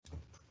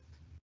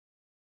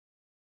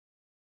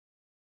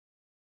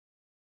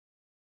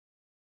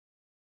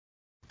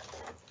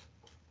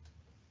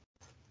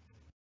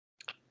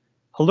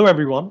Hello,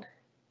 everyone.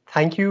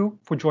 Thank you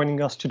for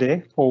joining us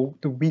today for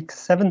the Week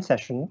 7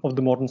 session of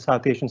the Modern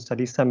South Asian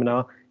Studies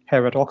Seminar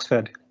here at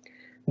Oxford.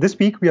 This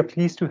week, we are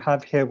pleased to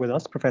have here with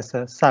us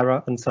Professor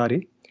Sara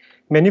Ansari.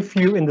 Many of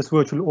you in this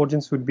virtual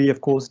audience would be,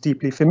 of course,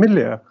 deeply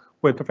familiar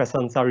with Professor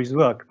Ansari's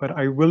work, but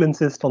I will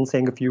insist on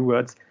saying a few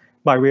words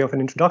by way of an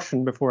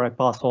introduction before I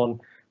pass on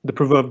the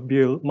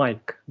proverbial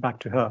mic back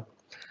to her.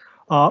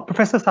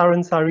 Professor Sara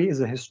Ansari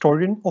is a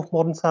historian of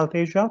modern South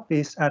Asia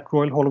based at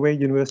Royal Holloway,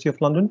 University of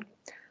London.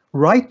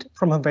 Right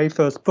from her very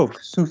first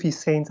book, Sufi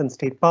Saints and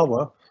State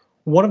Power,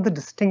 one of the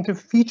distinctive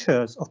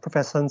features of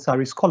Professor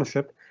Ansari's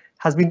scholarship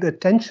has been the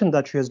attention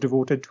that she has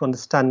devoted to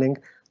understanding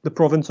the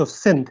province of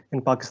Sindh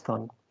in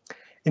Pakistan.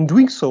 In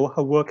doing so,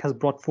 her work has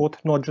brought forth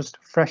not just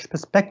fresh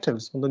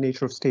perspectives on the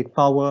nature of state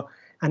power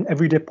and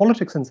everyday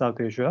politics in South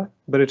Asia,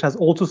 but it has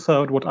also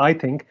served what I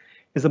think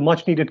is a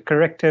much needed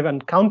corrective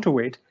and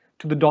counterweight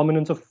to the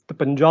dominance of the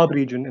Punjab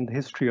region in the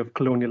history of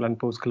colonial and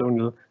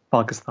post-colonial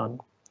Pakistan.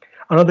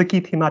 Another key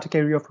thematic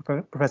area of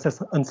Professor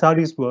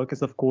Ansari's work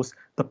is, of course,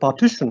 the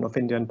partition of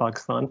India and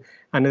Pakistan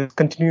and its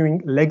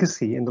continuing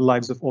legacy in the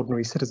lives of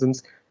ordinary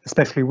citizens,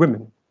 especially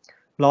women.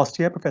 Last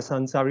year, Professor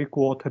Ansari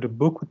co-authored a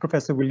book with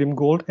Professor William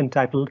Gold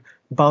entitled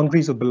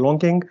Boundaries of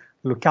Belonging,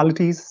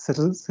 Localities,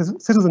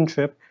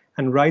 Citizenship,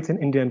 and Rights in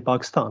India and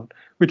Pakistan,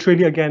 which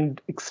really, again,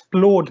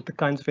 explored the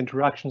kinds of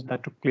interactions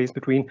that took place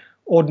between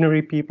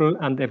ordinary people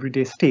and the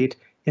everyday state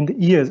in the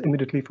years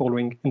immediately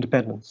following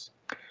independence.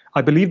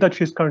 I believe that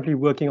she is currently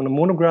working on a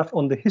monograph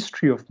on the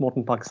history of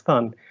modern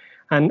Pakistan.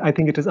 And I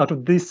think it is out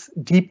of this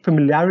deep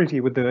familiarity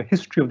with the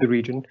history of the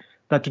region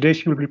that today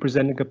she will be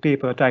presenting a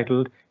paper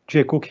titled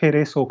Je ko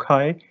khere so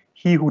khai,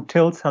 He Who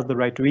Tilts Has the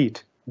Right to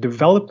Eat,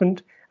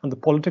 Development and the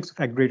Politics of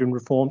Agrarian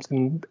Reforms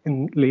in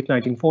late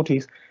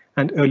 1940s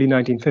and early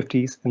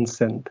 1950s in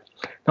Sindh.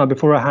 Now,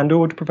 before I hand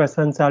over to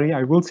Professor Ansari,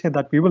 I will say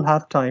that we will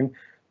have time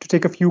to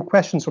take a few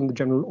questions from the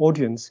general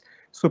audience.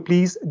 So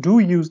please do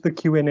use the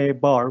Q&A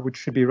bar, which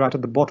should be right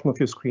at the bottom of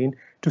your screen,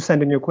 to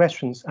send in your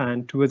questions.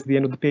 And towards the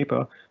end of the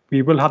paper,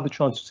 we will have the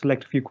chance to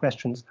select a few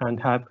questions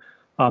and have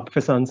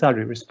Professor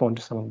Ansari respond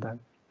to some of them.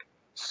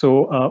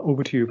 So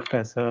over to you,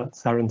 Professor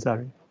Sara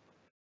Ansari.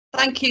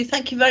 Thank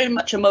you very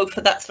much, Amo, for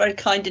that very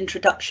kind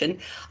introduction.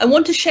 I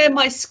want to share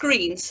my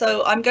screen,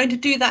 so I'm going to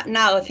do that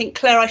now. I think,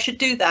 Claire, I should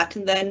do that,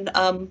 and then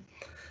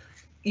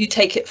you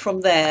take it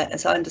from there,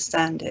 as I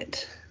understand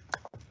it.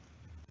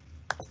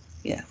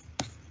 Yeah.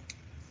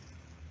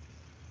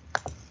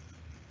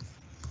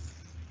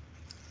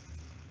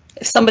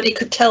 If somebody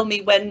could tell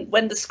me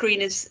when the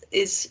screen is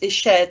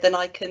shared, then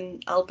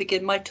I'll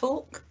begin my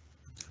talk.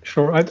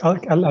 Sure,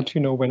 I'll let you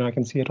know when I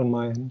can see it on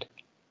my end.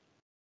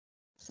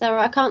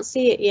 Sarah, I can't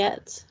see it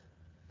yet.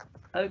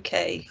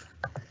 Okay,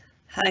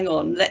 hang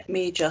on, let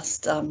me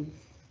just okie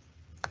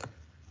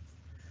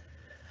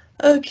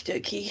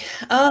dokie.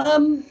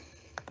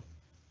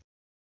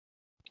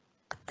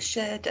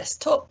 Share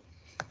desktop.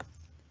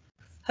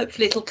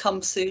 Hopefully it'll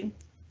come soon.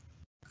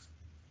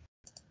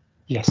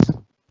 Yes.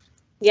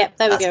 Yep,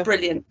 there we go. That's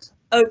brilliant.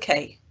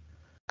 Okay,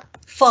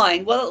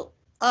 fine. Well,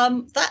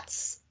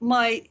 that's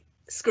my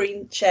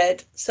screen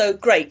shared. So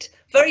great.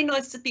 Very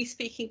nice to be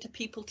speaking to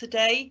people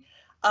today.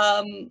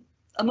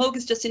 Amog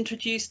has just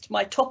introduced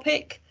my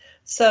topic.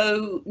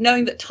 So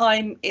knowing that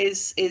time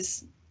is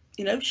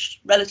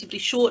relatively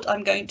short,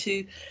 I'm going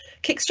to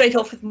kick straight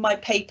off with my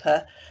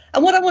paper.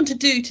 And what I want to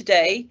do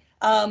today,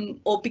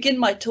 or begin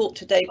my talk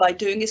today by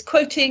doing, is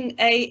quoting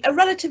a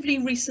relatively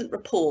recent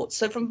report.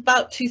 So from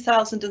about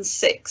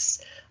 2006,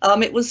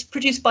 it was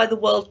produced by the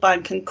World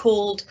Bank and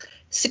called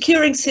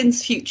Securing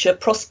Sindh's Future,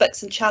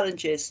 Prospects and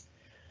Challenges.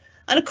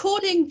 And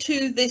according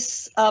to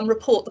this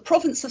report, the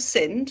province of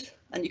Sindh,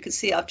 and you can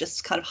see I've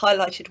just kind of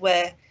highlighted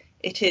where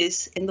it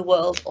is in the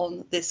world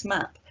on this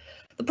map.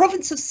 The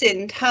province of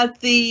Sindh had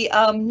the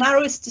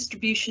narrowest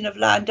distribution of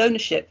land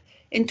ownership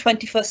in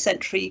 21st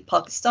century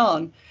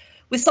Pakistan,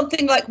 with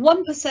something like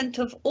 1%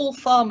 of all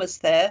farmers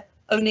there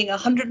owning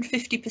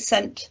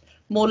 150%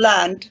 more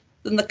land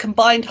than the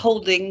combined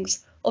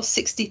holdings of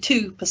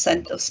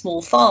 62% of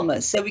small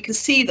farmers. So we can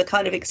see the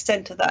kind of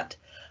extent of that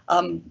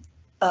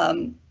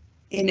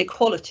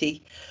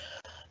inequality.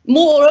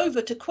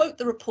 Moreover, to quote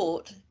the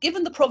report,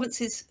 given the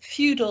province's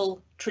feudal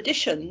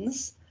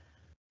traditions,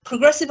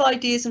 progressive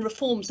ideas and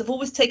reforms have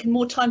always taken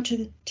more time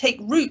to take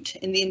root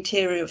in the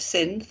interior of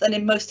Sindh than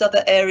in most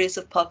other areas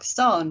of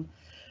Pakistan.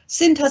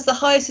 Sindh has the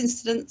highest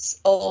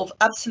incidence of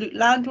absolute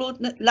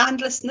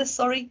landlessness,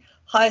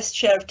 highest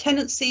share of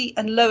tenancy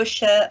and lowest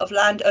share of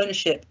land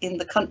ownership in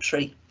the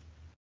country.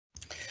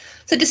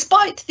 So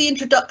despite the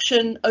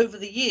introduction over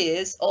the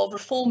years of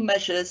reform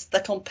measures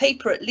that on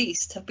paper at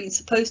least have been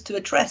supposed to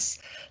address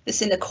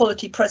this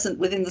inequality present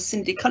within the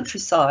Sindhi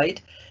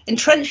countryside,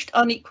 entrenched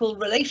unequal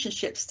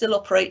relationships still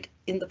operate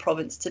in the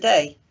province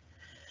today.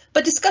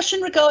 But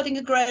discussion regarding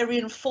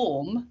agrarian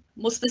reform,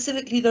 more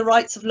specifically the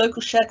rights of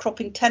local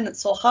sharecropping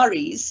tenants or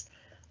haris,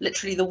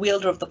 literally the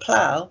wielder of the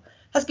plough,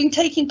 has been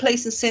taking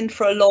place in Sindh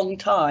for a long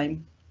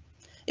time.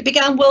 It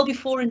began well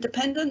before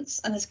independence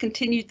and has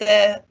continued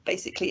there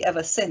basically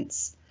ever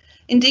since.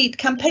 Indeed,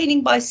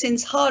 campaigning by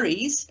Sindh's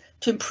Haris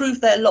to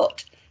improve their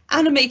lot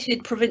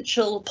animated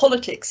provincial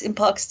politics in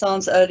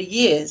Pakistan's early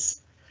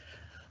years.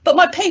 But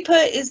my paper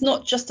is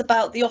not just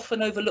about the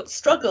often overlooked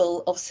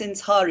struggle of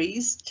Sindh's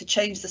Haris to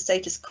change the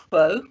status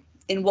quo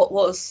in what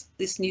was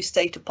this new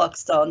state of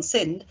Pakistan,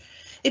 Sindh.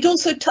 It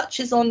also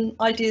touches on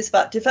ideas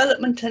about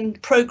development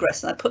and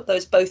progress, and I put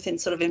those both in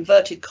sort of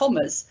inverted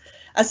commas,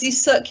 as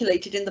these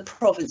circulated in the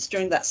province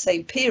during that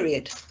same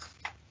period.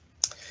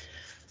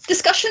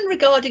 Discussion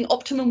regarding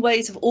optimum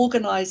ways of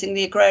organising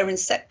the agrarian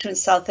sector in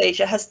South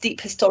Asia has deep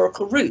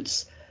historical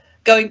roots,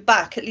 going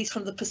back, at least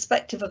from the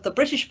perspective of the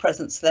British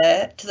presence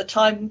there, to the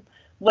time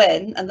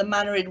when and the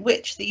manner in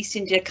which the East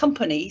India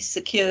Company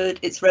secured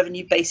its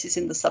revenue bases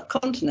in the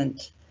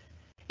subcontinent.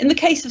 In the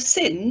case of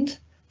Sindh,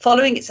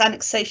 following its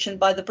annexation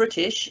by the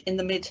British in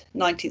the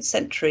mid-19th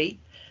century,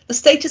 the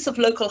status of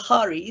local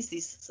Haris,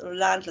 these sort of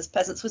landless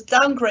peasants, was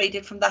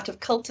downgraded from that of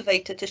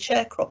cultivator to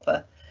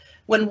sharecropper,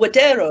 when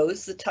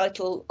Waderos, the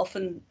title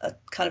often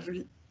kind of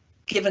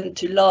given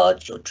to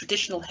large or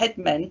traditional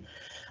headmen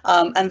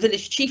and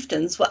village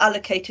chieftains, were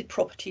allocated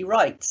property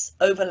rights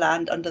over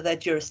land under their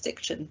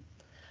jurisdiction.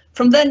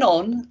 From then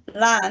on,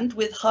 land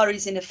with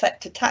Haris in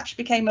effect attached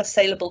became a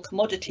saleable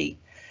commodity.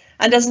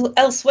 And as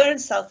elsewhere in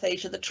South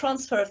Asia, the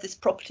transfer of this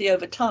property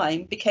over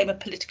time became a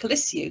political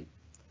issue,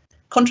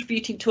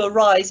 contributing to a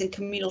rise in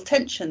communal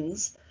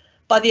tensions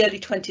by the early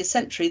 20th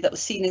century that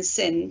was seen in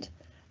Sindh,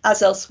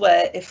 as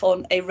elsewhere, if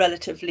on a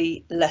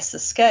relatively lesser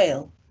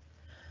scale.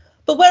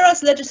 But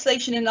whereas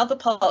legislation in other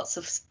parts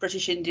of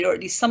British India, or at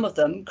least some of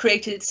them,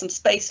 created some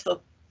space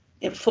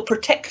for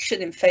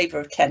protection in favour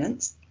of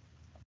tenants,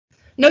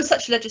 no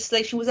such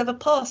legislation was ever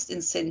passed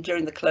in Sindh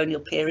during the colonial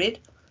period.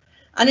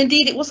 And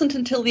indeed, it wasn't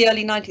until the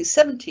early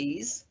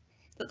 1970s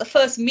that the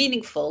first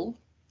meaningful,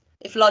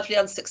 if largely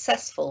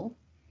unsuccessful,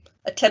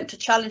 attempt to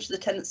challenge the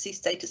tenancy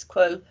status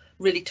quo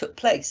really took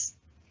place.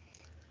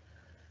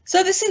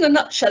 So this, in a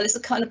nutshell, is the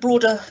kind of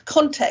broader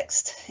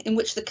context in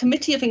which the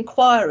Committee of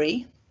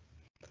Inquiry,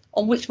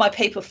 on which my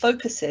paper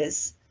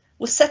focuses,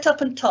 was set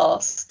up and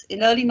tasked in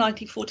early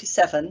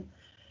 1947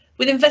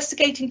 with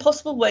investigating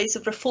possible ways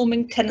of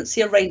reforming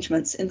tenancy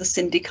arrangements in the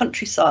Sindhi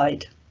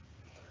countryside.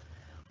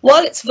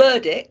 While its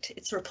verdict,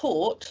 its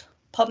report,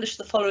 published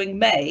the following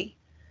May,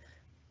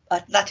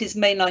 that is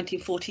May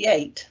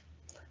 1948,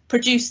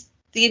 produced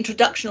the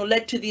introduction or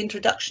led to the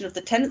introduction of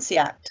the Tenancy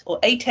Act, or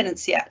a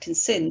Tenancy Act in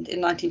Sindh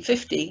in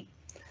 1950,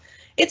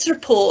 its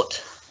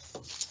report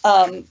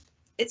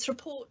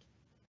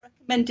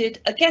recommended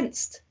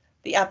against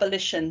the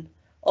abolition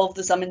of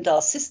the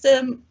zamindar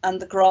system and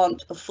the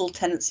grant of full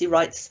tenancy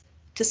rights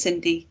to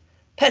Sindhi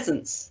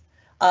peasants,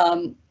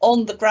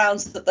 on the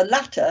grounds that the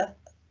latter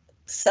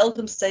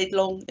seldom stayed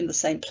long in the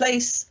same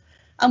place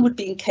and would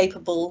be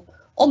incapable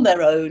on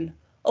their own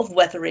of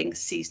weathering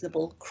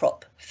seasonable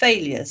crop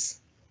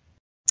failures.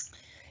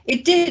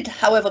 It did,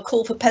 however,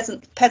 call for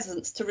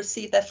peasants to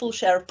receive their full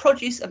share of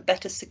produce and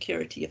better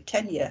security of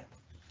tenure.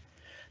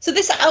 So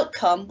this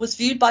outcome was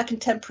viewed by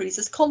contemporaries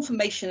as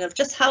confirmation of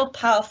just how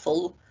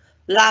powerful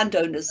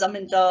landowners,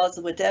 zamindars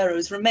and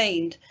waderos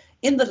remained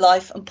in the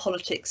life and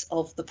politics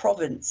of the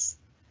province.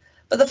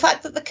 But the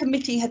fact that the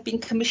committee had been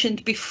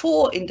commissioned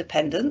before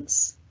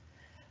independence,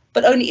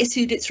 but only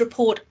issued its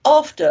report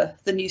after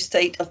the new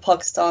state of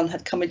Pakistan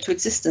had come into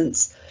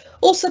existence,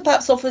 also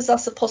perhaps offers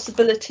us a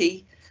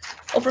possibility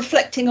of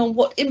reflecting on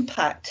what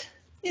impact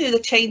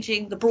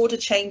the broader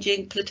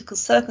changing political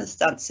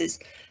circumstances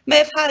may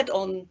have had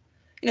on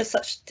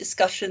such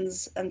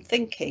discussions and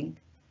thinking.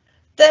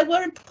 There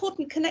were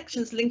important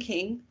connections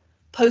linking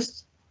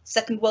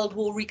post-Second World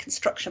War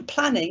reconstruction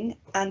planning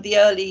and the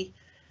early,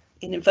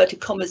 in inverted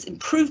commas,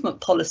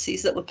 improvement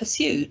policies that were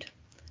pursued.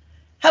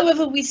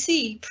 However, we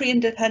see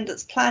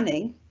pre-independence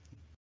planning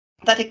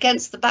that,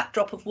 against the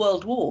backdrop of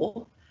World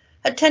War,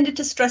 had tended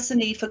to stress the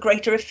need for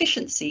greater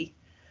efficiency,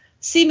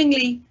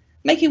 seemingly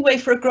making way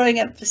for a growing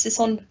emphasis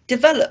on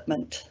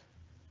development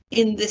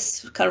in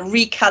this kind of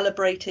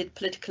recalibrated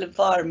political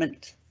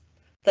environment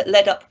that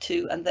led up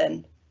to and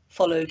then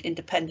followed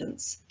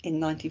independence in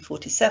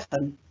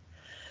 1947.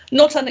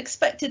 Not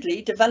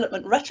unexpectedly,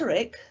 development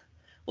rhetoric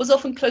was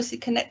often closely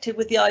connected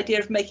with the idea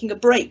of making a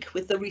break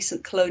with the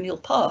recent colonial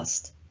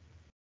past.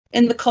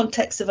 In the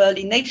context of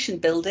early nation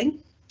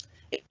building,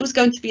 it was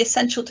going to be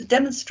essential to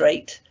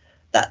demonstrate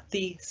that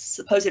the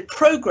supposed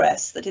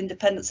progress that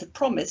independence had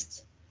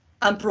promised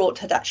and brought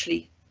had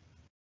actually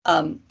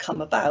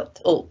come about,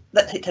 or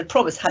that it had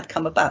promised had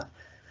come about.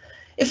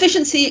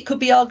 Efficiency, it could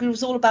be argued,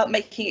 was all about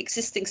making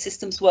existing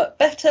systems work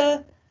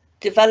better.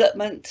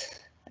 Development,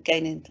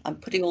 again, I'm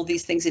putting all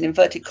these things in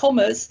inverted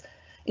commas,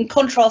 in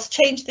contrast,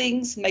 change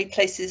things, made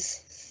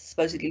places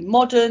supposedly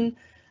modern,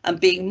 and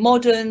being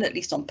modern, at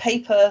least on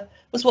paper,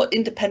 was what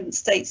independent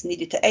states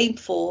needed to aim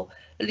for,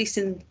 at least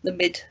in the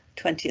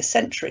mid-20th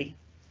century.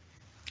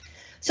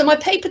 So my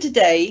paper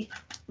today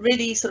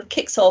really sort of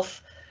kicks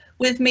off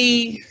with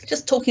me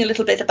just talking a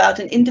little bit about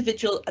an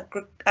individual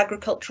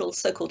agricultural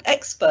so-called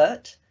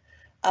expert,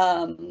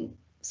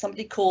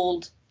 somebody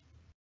called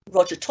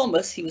Roger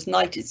Thomas. He was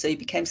knighted, so he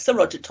became Sir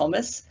Roger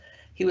Thomas.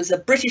 He was a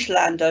British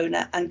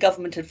landowner and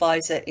government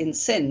advisor in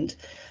Sindh,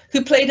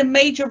 who played a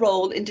major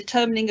role in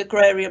determining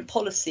agrarian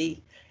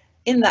policy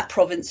in that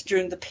province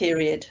during the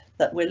period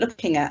that we're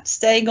looking at,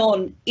 staying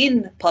on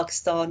in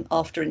Pakistan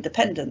after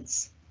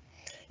independence.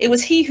 It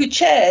was he who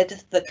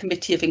chaired the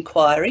Committee of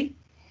Inquiry,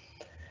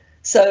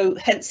 so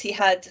hence he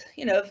had,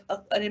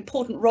 an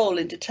important role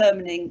in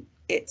determining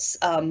its,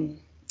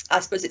 I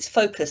suppose, its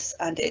focus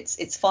and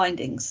its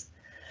findings.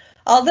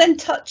 I'll then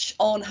touch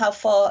on how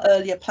far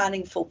earlier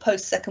planning for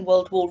post-Second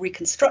World War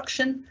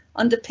reconstruction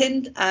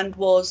underpinned and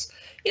was,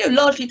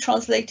 largely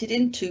translated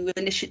into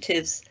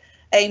initiatives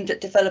aimed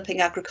at developing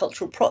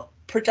agricultural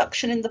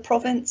production in the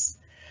province.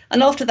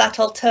 And after that,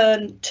 I'll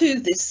turn to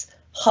this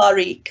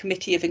Hari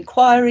Committee of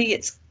Inquiry,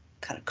 its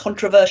kind of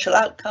controversial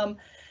outcome,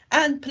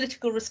 and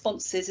political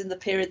responses in the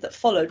period that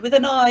followed, with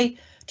an eye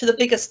to the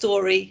bigger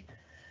story,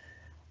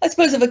 I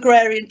suppose, of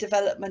agrarian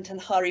development and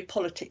Hari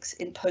politics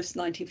in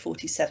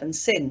post-1947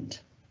 Sindh.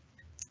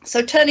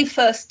 So turning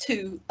first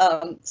to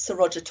Sir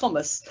Roger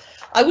Thomas,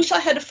 I wish I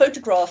had a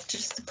photograph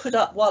just to put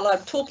up while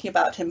I'm talking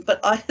about him,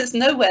 but there's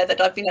nowhere that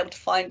I've been able to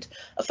find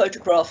a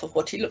photograph of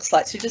what he looks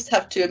like. So you just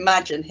have to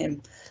imagine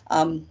him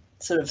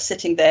sort of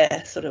sitting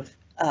there, sort of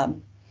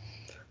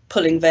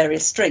pulling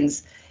various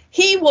strings.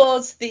 He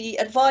was the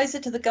advisor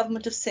to the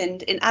government of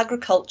Sindh in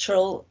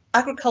agriculture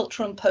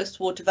and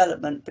post-war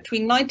development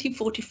between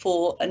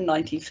 1944 and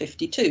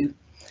 1952.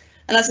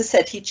 And as I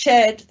said, he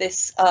chaired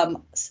this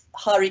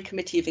Hari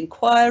Committee of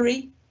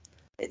Inquiry.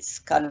 Its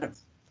kind of,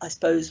 I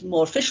suppose,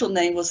 more official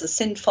name was the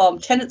Sindh Farm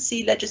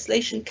Tenancy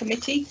Legislation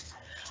Committee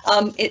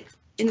in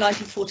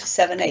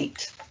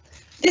 1947-8.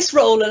 This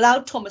role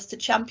allowed Thomas to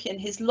champion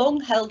his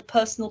long-held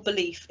personal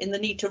belief in the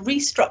need to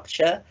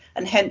restructure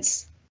and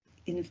hence,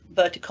 in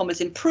inverted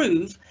commas,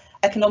 improve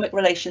economic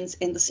relations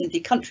in the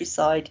Sindhi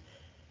countryside.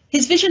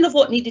 His vision of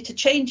what needed to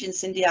change in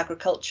Sindhi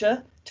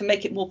agriculture to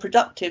make it more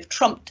productive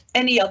trumped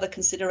any other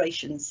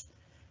considerations.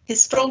 His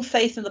strong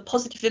faith in the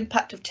positive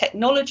impact of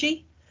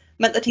technology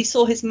meant that he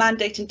saw his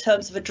mandate in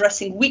terms of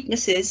addressing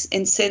weaknesses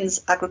in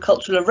Sindh's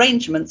agricultural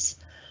arrangements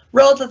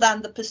rather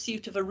than the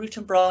pursuit of a root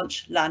and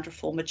branch land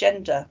reform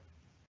agenda.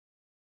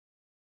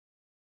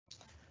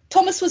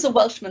 Thomas was a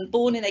Welshman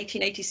born in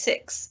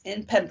 1886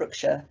 in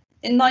Pembrokeshire.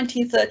 In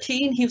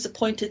 1913, he was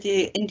appointed to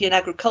the Indian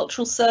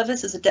Agricultural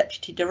Service as a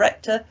Deputy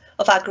Director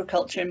of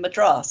Agriculture in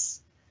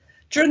Madras.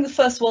 During the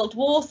First World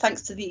War,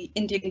 thanks to the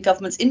Indian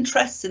government's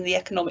interests in the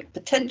economic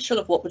potential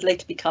of what would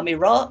later become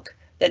Iraq,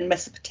 then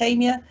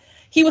Mesopotamia,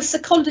 he was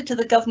seconded to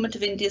the Government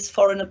of India's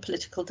Foreign and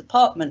Political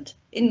Department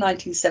in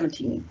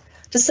 1917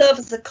 to serve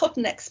as a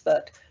cotton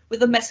expert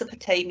with the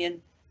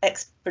Mesopotamian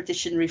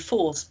Expeditionary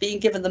Force, being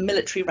given the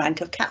military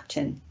rank of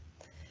captain.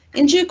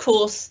 In due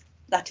course,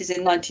 that is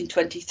in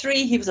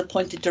 1923, he was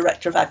appointed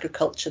Director of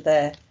Agriculture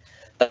there.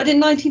 But in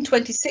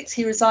 1926,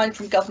 he resigned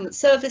from government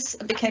service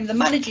and became the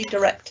Managing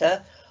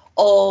Director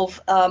of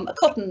a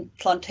cotton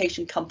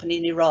plantation company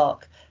in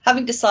Iraq,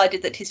 having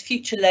decided that his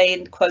future lay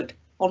in, quote,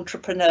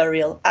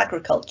 entrepreneurial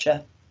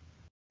agriculture.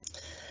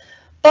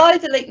 By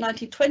the late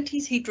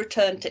 1920s, he'd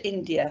returned to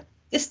India,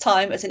 this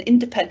time as an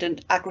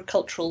independent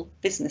agricultural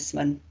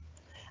businessman.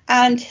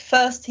 And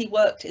first he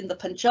worked in the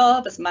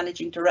Punjab as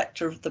managing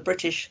director of the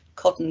British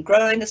Cotton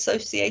Growing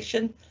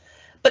Association,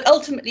 but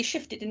ultimately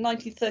shifted in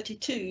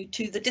 1932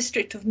 to the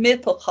district of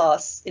Mirpur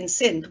Khas in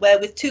Sindh, where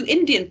with two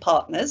Indian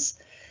partners,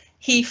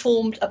 he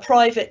formed a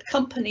private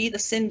company, the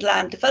Sindh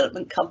Land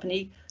Development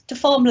Company, to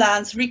farm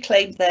lands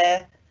reclaimed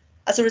there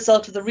as a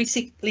result of the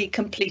recently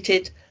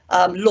completed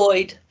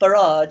Lloyd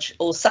Barrage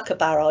or Sucker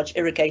Barrage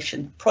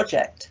irrigation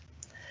project.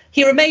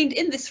 He remained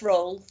in this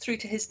role through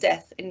to his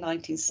death in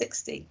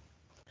 1960.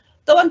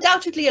 Though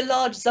undoubtedly a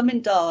large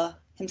zamindar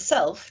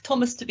himself,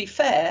 Thomas, to be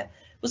fair,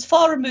 was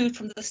far removed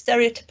from the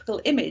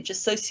stereotypical image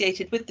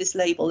associated with this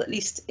label, at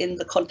least in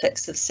the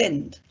context of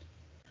Sindh.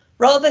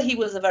 Rather, he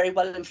was a very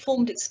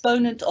well-informed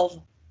exponent of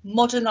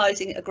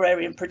modernising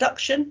agrarian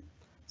production,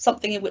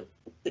 something in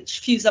which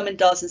few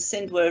zamindars in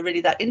Sindh were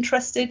really that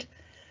interested.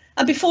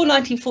 And before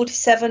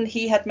 1947,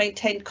 he had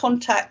maintained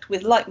contact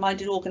with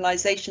like-minded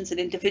organisations and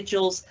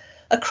individuals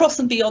across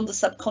and beyond the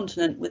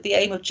subcontinent with the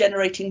aim of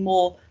generating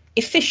more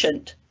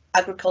efficient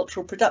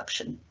agricultural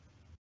production.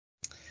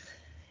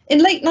 In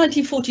late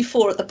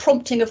 1944, at the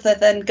prompting of the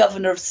then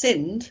governor of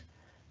Sindh,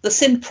 the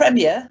Sindh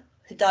Premier,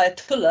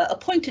 Hidayatullah,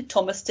 appointed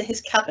Thomas to his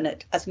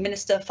cabinet as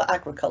Minister for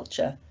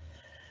Agriculture.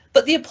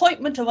 But the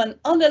appointment of an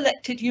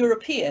unelected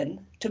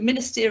European to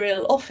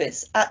ministerial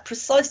office at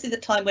precisely the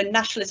time when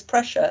nationalist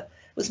pressure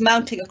was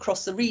mounting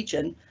across the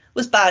region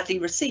was badly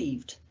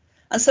received.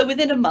 And so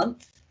within a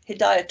month,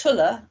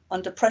 Hidayatullah,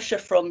 under pressure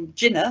from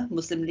Jinnah,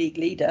 Muslim League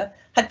leader,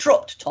 had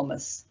dropped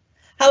Thomas.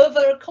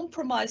 However, a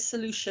compromise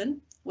solution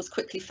was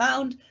quickly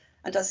found,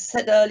 and as I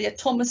said earlier,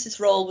 Thomas's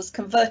role was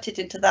converted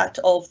into that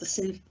of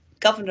the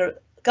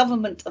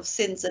government of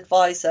Sindh's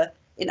advisor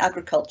in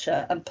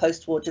agriculture and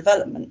post-war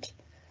development.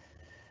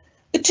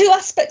 The two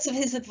aspects of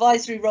his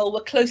advisory role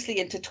were closely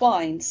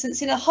intertwined,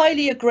 since in a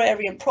highly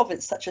agrarian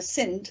province such as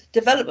Sindh,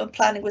 development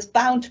planning was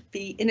bound to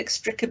be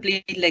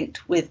inextricably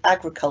linked with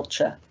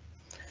agriculture.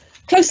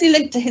 Closely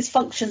linked to his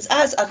functions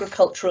as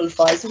agricultural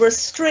advisor were a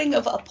string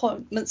of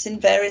appointments in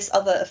various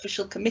other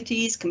official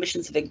committees,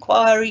 commissions of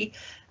inquiry,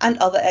 and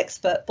other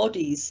expert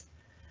bodies,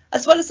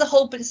 as well as the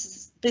whole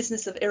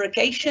business of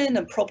irrigation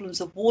and problems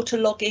of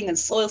waterlogging and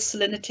soil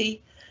salinity.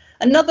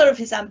 Another of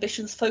his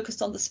ambitions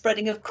focused on the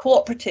spreading of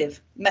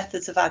cooperative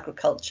methods of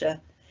agriculture.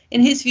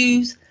 In his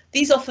views,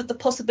 these offered the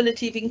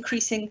possibility of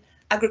increasing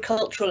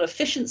agricultural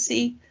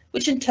efficiency,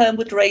 which in turn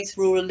would raise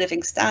rural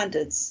living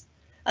standards.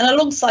 And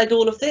alongside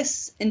all of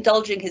this,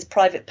 indulging his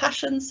private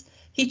passions,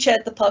 he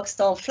chaired the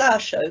Pakistan Flower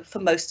Show for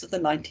most of the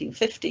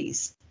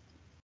 1950s.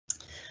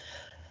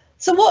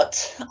 So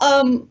what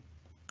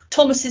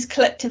Thomas's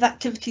collective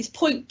activities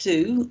point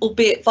to,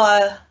 albeit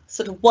via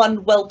sort of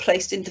one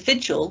well-placed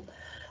individual,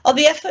 are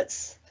the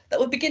efforts that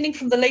were beginning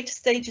from the later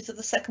stages of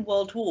the Second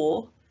World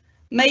War,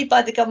 made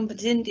by the government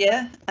of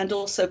India and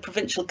also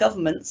provincial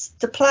governments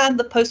to plan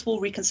the post-war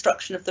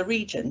reconstruction of the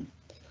region.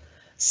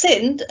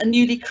 Sindh, a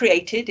newly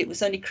created, it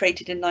was only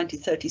created in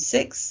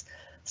 1936,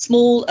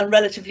 small and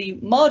relatively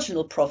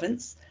marginal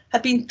province,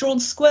 had been drawn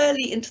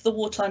squarely into the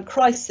wartime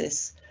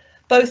crisis,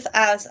 both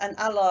as an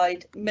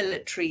allied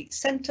military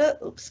centre,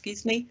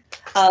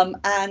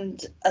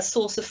 and a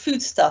source of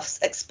foodstuffs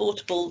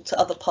exportable to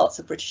other parts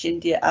of British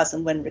India as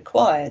and when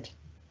required.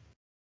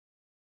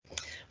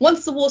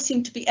 Once the war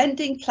seemed to be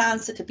ending,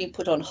 plans that had been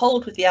put on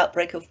hold with the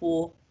outbreak of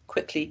war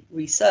quickly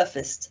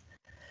resurfaced.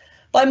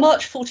 By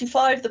March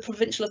 45, the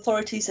provincial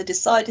authorities had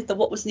decided that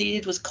what was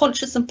needed was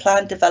conscious and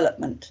planned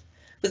development,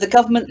 with the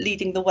government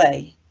leading the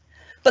way.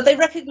 But they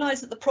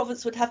recognised that the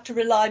province would have to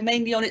rely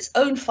mainly on its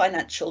own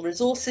financial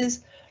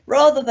resources,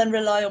 rather than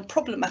rely on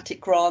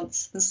problematic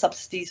grants and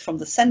subsidies from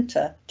the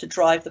centre to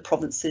drive the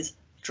province's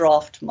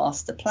draft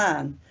master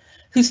plan,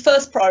 whose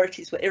first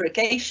priorities were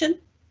irrigation,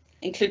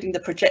 including the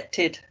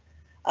projected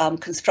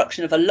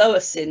construction of a lower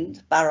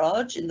Sindh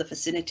barrage in the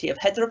vicinity of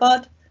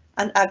Hyderabad,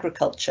 and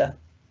agriculture.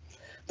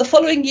 The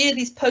following year,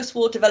 these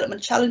post-war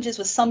development challenges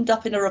were summed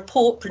up in a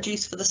report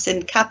produced for the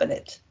Sindh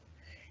Cabinet.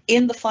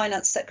 In the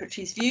Finance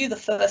Secretary's view, the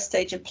first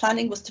stage in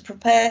planning was to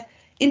prepare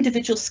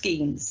individual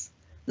schemes.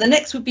 The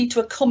next would be to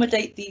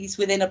accommodate these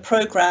within a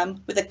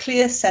programme with a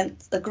clear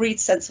agreed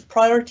sense of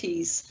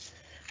priorities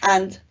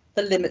and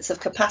the limits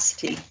of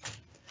capacity.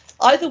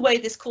 Either way,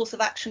 this course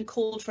of action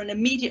called for an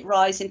immediate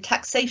rise in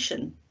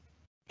taxation.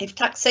 If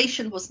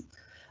taxation was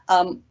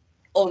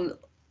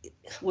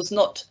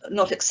not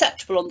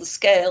acceptable on the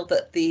scale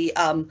that the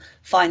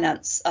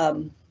finance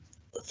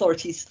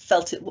authorities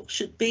felt it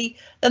should be,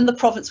 then the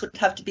province would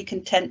have to be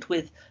content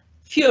with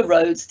fewer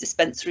roads,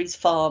 dispensaries,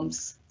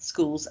 farms,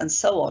 schools, and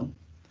so on.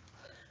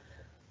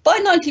 By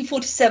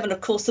 1947,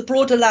 of course, the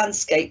broader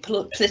landscape,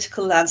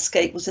 political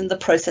landscape, was in the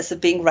process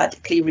of being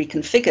radically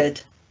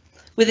reconfigured.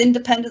 With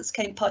independence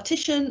came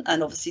partition,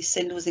 and obviously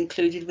Sindh was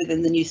included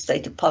within the new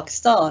state of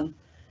Pakistan.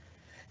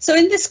 So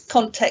in this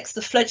context,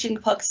 the fledgling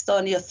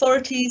Pakistani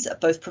authorities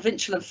at both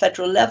provincial and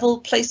federal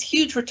level placed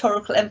huge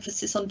rhetorical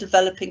emphasis on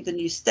developing the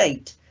new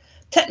state.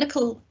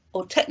 Technical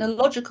or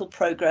technological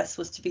progress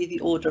was to be the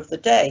order of the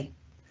day.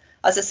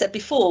 As I said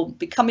before,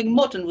 becoming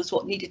modern was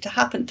what needed to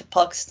happen to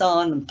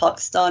Pakistan and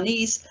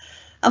Pakistanis,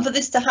 and for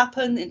this to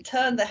happen, in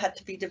turn, there had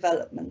to be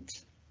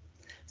development.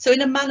 So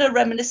in a manner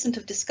reminiscent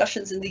of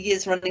discussions in the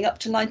years running up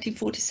to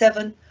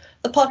 1947,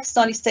 the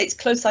Pakistani state's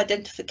close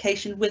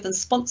identification with and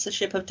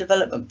sponsorship of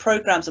development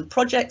programmes and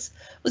projects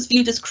was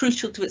viewed as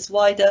crucial to its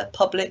wider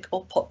public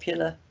or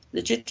popular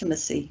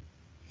legitimacy.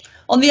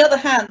 On the other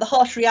hand, the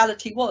harsh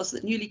reality was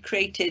that the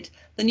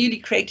newly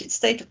created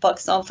state of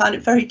Pakistan found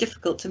it very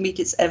difficult to meet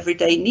its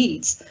everyday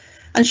needs,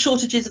 and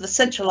shortages of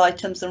essential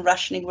items and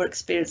rationing were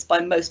experienced by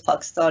most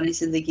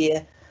Pakistanis in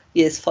the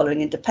years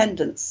following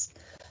independence.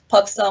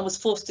 Pakistan was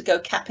forced to go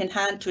cap in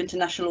hand to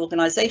international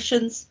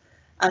organisations,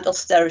 and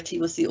austerity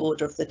was the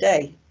order of the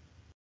day.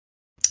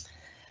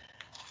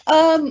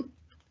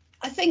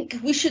 I think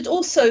we should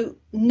also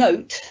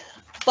note,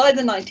 by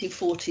the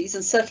 1940s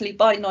and certainly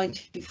by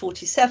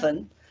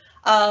 1947,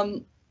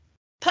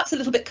 perhaps a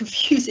little bit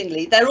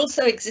confusingly, there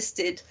also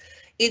existed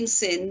in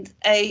Sindh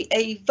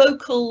a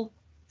vocal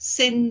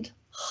Sindh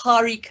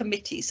Hari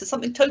Committee, so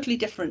something totally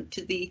different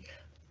to the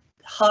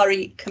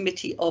Hari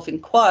Committee of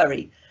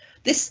Inquiry.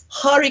 This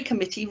Hari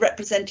Committee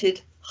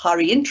represented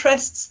Hari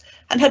interests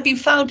and had been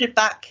founded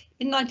back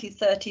in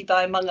 1930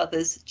 by, among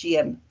others,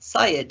 G.M.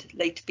 Syed,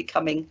 later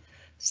becoming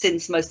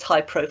Sindh's most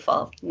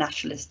high-profile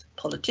nationalist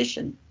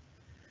politician.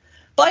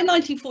 By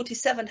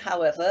 1947,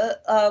 however,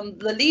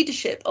 the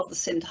leadership of the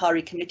Sindh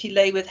Hari Committee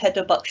lay with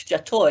Haider Bakhsh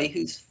Jatoi,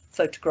 whose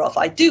photograph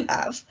I do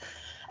have,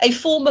 a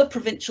former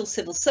provincial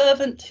civil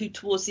servant who,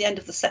 towards the end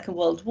of the Second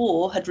World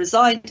War, had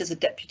resigned as a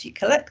deputy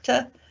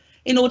collector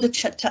in order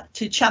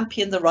to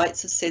champion the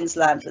rights of Sindh's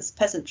landless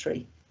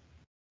peasantry.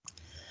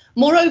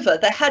 Moreover,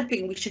 there had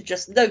been, we should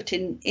just note,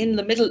 during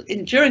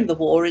the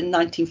war in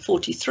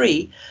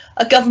 1943,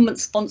 a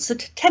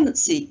government-sponsored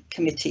tenancy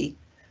committee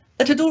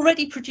that had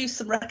already produced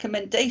some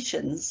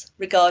recommendations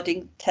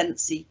regarding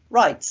tenancy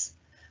rights.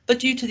 But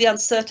due to the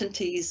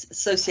uncertainties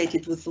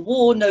associated with the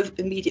war, no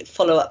immediate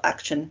follow-up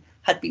action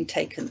had been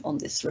taken on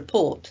this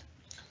report.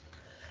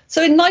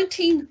 So in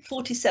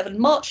 1947,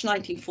 March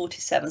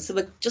 1947, so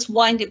we're just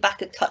winding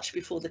back a touch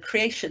before the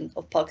creation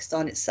of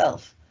Pakistan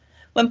itself,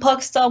 when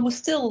Pakistan was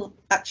still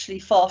actually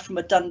far from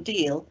a done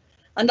deal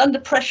and under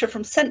pressure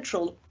from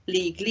Central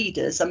League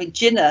leaders. I mean,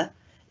 Jinnah,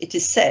 it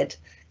is said,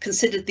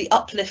 considered the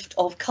uplift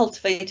of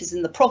cultivators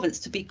in the province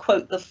to be,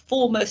 quote, the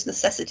foremost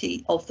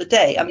necessity of the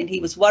day. I mean,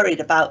 he was worried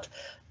about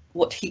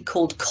what he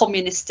called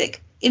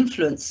communistic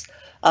influence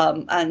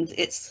and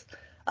its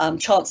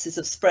chances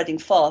of spreading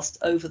fast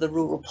over the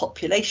rural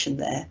population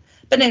there.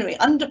 But anyway,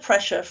 under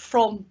pressure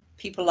from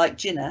people like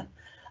Jinnah,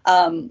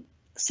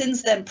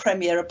 Sindh's then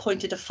Premier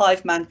appointed a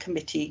 5-man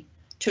committee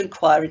to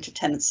inquire into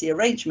tenancy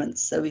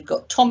arrangements. So we've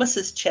got Thomas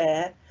as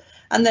chair,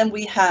 and then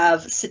we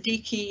have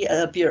Siddiqui,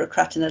 a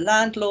bureaucrat and a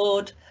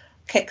landlord,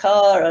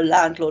 Kekar, a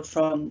landlord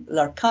from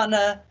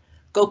Larkana,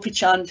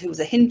 Gopichand, who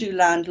was a Hindu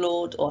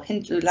landlord, or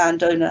Hindu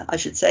landowner, I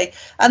should say,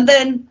 and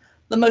then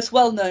the most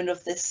well-known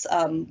of this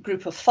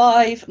group of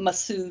 5,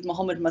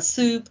 Mohammed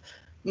Masood,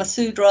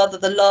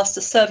 the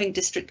last serving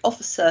district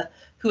officer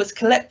who was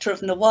collector of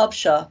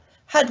Nawabshah,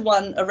 had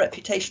won a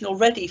reputation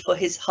already for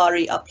his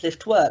Hari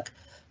uplift work,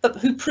 but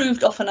who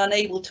proved often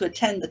unable to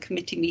attend the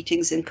committee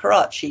meetings in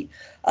Karachi,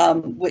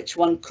 which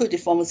one could,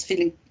 if one was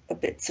feeling a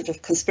bit sort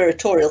of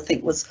conspiratorial,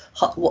 think was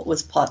what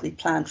was partly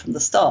planned from the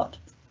start.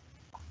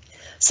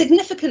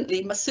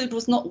 Significantly, Masood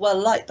was not well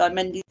liked by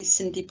many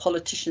Sindhi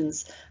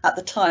politicians at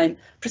the time,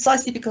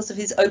 precisely because of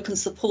his open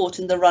support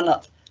in the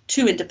run-up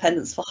to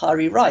independence for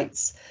Hari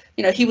rights.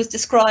 You know, he was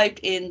described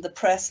in the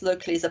press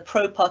locally as a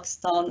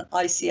pro-Pakistan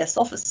ICS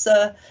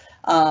officer,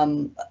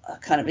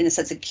 kind of in a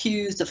sense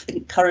accused of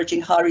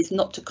encouraging Haris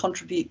not to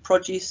contribute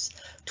produce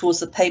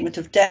towards the payment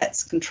of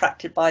debts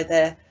contracted by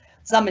their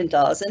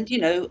zamindars. And, you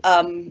know,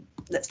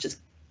 let's just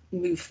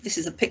move. This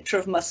is a picture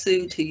of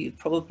Masood, who you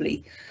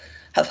probably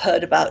have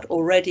heard about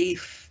already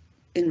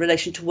in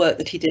relation to work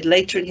that he did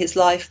later in his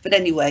life. But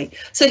anyway,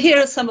 so here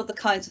are some of the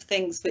kinds of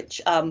things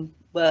which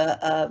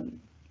were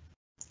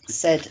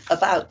said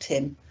about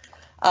him.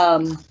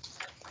 The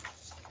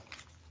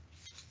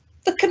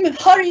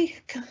Hari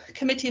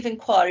Committee of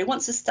Inquiry,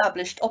 once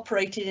established,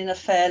 operated in a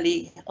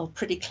fairly or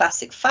pretty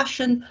classic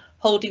fashion,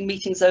 holding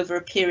meetings over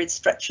a period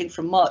stretching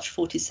from March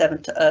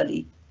 47 to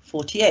early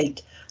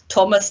 48.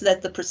 Thomas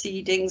led the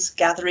proceedings,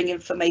 gathering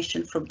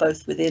information from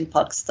both within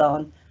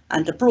Pakistan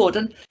and abroad.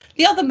 And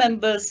the other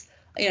members,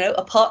 you know,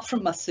 apart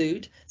from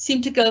Masood,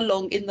 seemed to go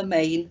along in the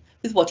main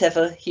with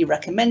whatever he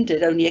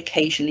recommended, only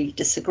occasionally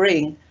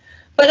disagreeing.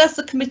 But as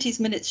the committee's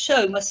minutes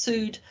show,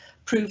 Masood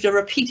proved a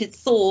repeated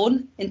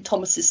thorn in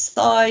Thomas's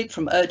side,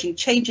 from urging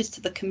changes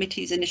to the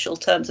committee's initial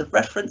terms of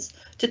reference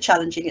to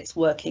challenging its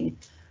working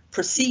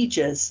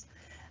procedures.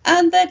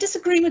 And their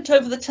disagreement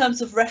over the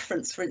terms of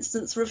reference, for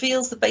instance,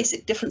 reveals the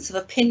basic difference of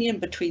opinion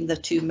between the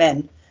two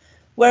men.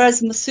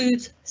 Whereas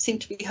Masood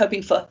seemed to be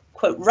hoping for,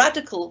 quote,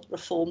 radical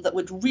reform that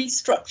would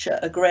restructure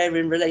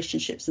agrarian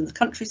relationships in the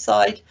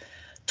countryside,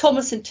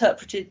 Thomas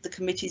interpreted the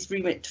committee's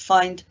remit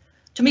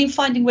to mean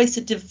finding ways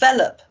to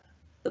develop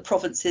the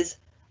province's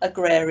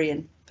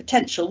agrarian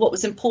potential. What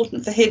was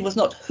important for him was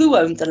not who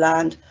owned the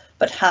land,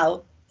 but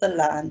how the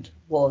land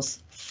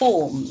was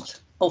farmed,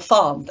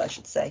 I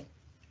should say.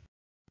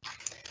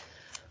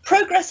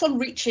 Progress on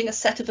reaching a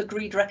set of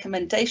agreed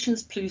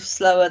recommendations proved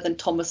slower than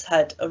Thomas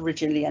had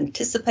originally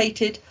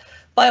anticipated.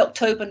 By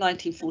October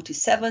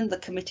 1947, the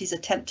committee's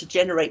attempt to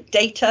generate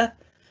data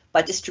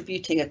by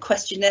distributing a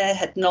questionnaire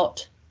had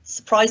not,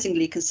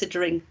 surprisingly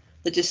considering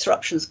the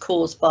disruptions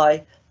caused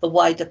by the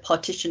wider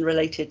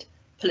partition-related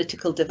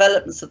political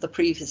developments of the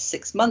previous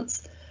 6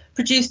 months,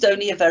 produced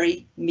only a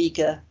very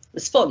meagre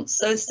response.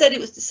 So instead,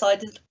 it was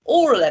decided that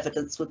oral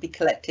evidence would be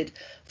collected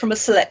from a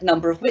select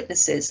number of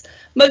witnesses,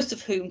 most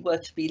of whom were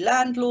to be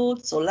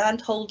landlords or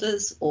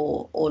landholders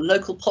or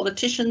local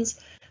politicians,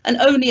 and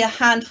only a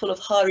handful of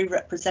Hari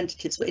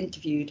representatives were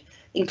interviewed,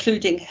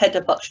 including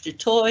Haider Bakhsh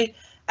Jitoy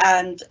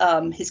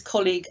and his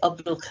colleague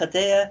Abdul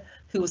Khadir,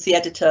 who was the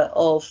editor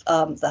of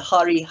the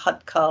Hari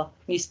Hadkar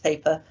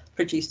newspaper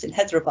produced in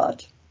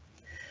Hyderabad.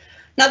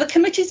 Now, the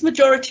committee's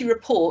majority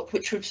report,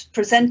 which was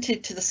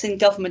presented to the Sindh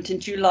government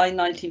in July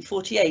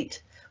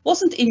 1948,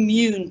 wasn't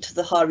immune to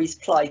the Haris'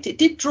 plight. It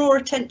did draw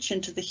attention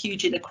to the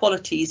huge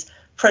inequalities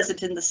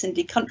present in the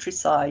Sindhi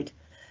countryside.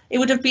 It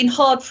would have been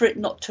hard for it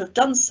not to have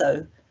done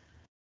so.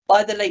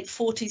 By the late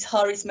 40s,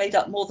 Haris made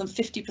up more than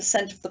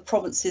 50% of the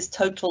province's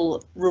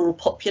total rural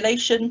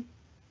population.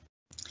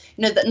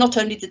 You know, that not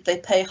only did they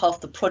pay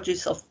half the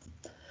produce of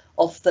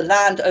the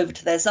land over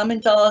to their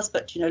zamindars,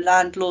 but, you know,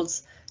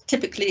 landlords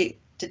typically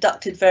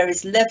deducted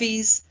various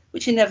levies,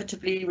 which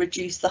inevitably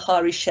reduced the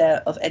Hari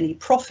share of any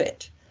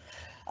profit.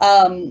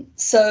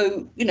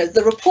 So, you know,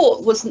 the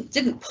report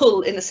didn't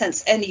pull, in a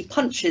sense, any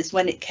punches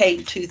when it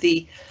came to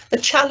the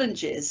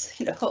challenges,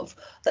 you know,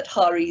 that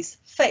Haris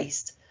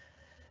faced.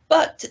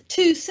 But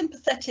to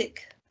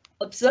sympathetic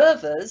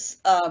observers,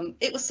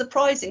 it was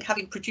surprising,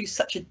 having produced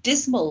such a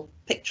dismal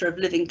picture of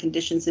living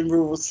conditions in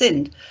rural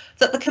Sindh,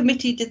 that the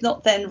committee did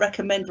not then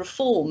recommend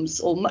reforms,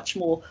 or much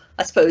more,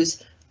 I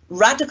suppose,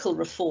 radical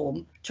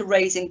reform to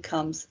raise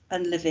incomes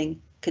and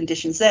living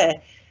conditions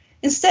there.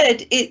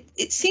 Instead,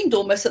 it seemed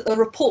almost that the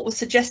report was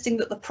suggesting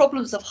that the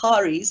problems of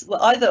Haris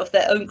were either of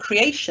their own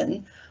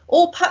creation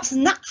or perhaps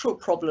natural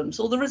problems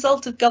or the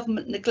result of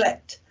government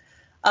neglect,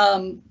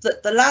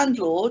 that the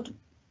landlord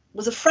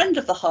was a friend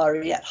of the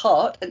Hari at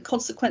heart, and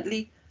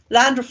consequently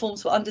land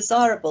reforms were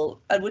undesirable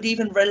and would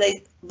even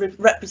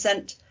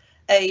represent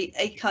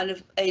a kind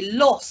of a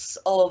loss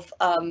of,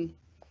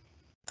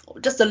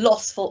 just a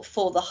loss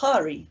for the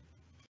Hari.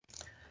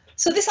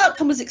 So this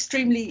outcome was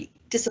extremely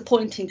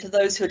disappointing to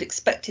those who had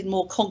expected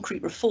more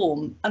concrete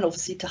reform, and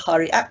obviously to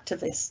Hari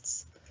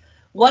activists.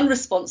 One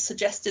response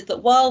suggested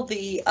that while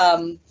the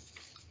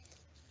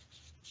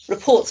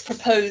report's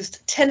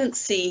proposed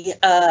tenancy,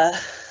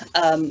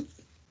 one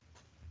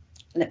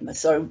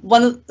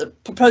of the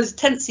proposed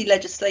tenancy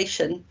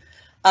legislation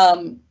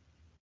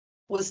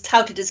was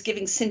touted as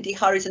giving Sindhi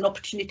Haris an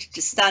opportunity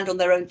to stand on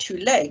their own two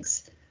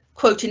legs.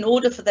 Quote, in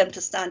order for them to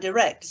stand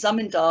erect,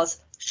 zamindars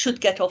should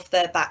get off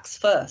their backs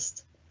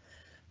first.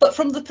 But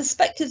from the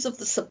perspectives of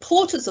the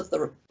supporters of the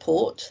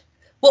report,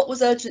 what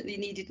was urgently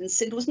needed in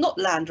Sindh was not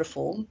land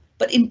reform,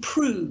 but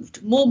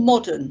improved, more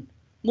modern,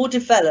 more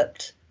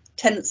developed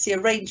tenancy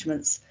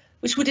arrangements,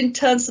 which would in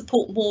turn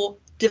support more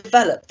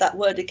developed, that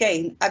word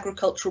again,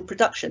 agricultural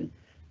production,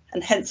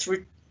 and hence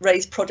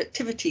raise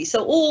productivity.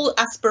 So all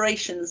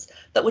aspirations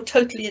that were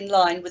totally in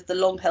line with the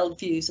long-held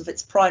views of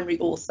its primary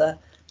author,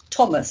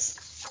 Thomas.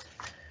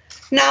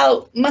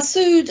 Now,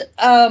 Masood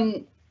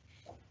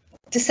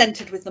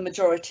dissented with the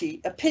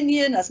majority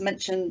opinion. As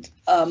mentioned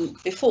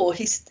before,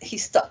 he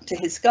stuck to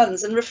his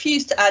guns and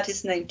refused to add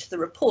his name to the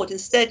report.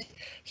 Instead,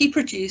 he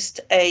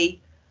produced a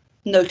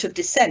note of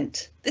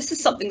dissent. This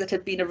is something that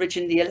had been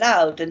originally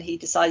allowed, and he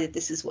decided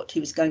this is what he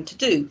was going to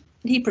do.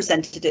 And he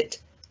presented it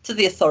to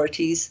the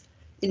authorities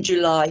in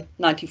July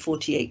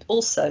 1948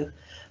 also.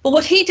 But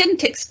what he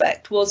didn't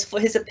expect was for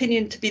his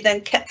opinion to be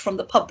then kept from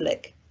the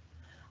public.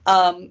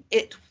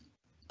 It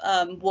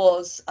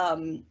was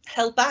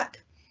held back,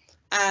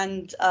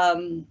 and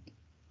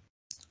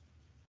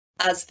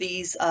as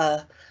these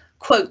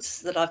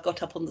quotes that I've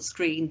got up on the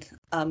screen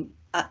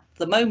at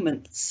the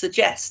moment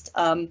suggest,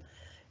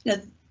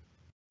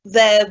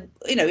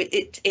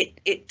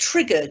 it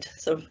triggered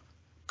sort of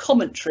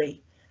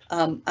commentary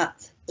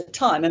at the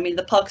time. I mean,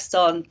 the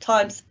Pakistan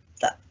Times,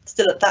 that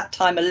still at that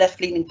time a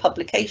left-leaning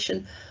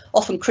publication,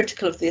 often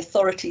critical of the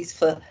authorities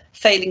for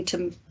failing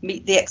to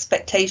meet the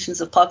expectations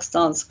of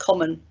Pakistan's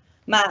common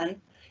man,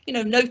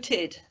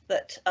 noted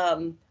that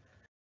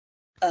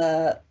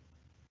the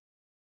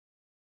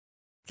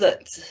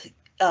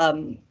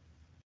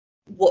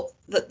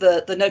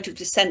note of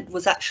dissent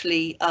was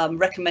actually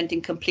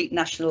recommending complete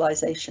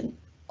nationalisation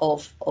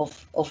of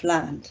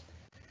land.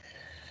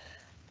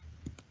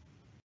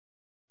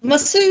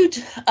 Masood,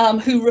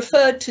 who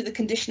referred to the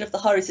condition of the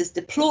Haris as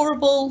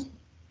deplorable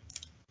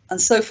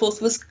and so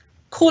forth, was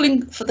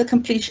calling for the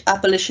complete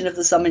abolition of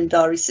the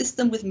zamindari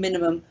system with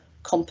minimum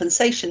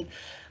compensation.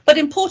 But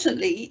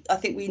importantly, I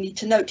think we need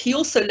to note, he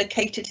also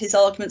located his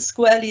argument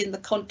squarely in the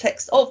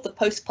context of the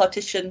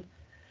post-partition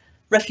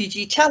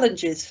refugee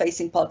challenges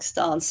facing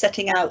Pakistan,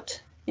 setting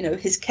out,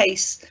 his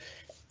case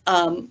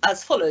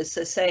as follows.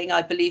 So saying,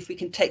 I believe we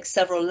can take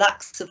several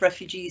lakhs of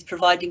refugees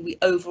providing we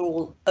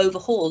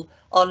overhaul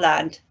our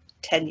land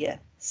tenure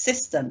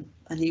system.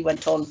 And he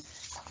went on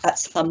at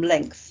some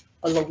length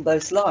along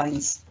those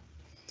lines.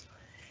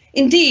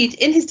 Indeed,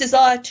 in his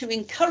desire to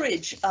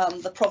encourage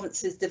the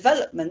province's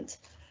development,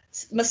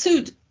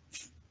 Masood,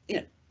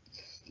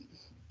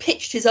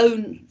 pitched his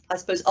own, I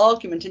suppose,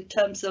 argument in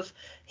terms of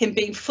him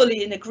being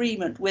fully in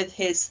agreement with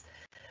his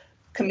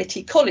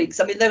committee colleagues.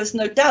 I mean, there was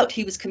no doubt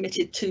he was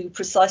committed to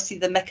precisely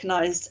the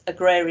mechanised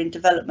agrarian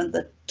development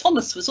that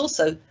Thomas was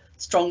also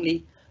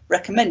strongly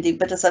recommending.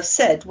 But as I've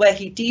said, where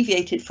he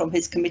deviated from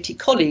his committee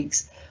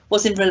colleagues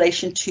was in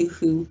relation to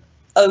who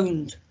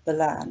owned the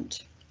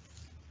land.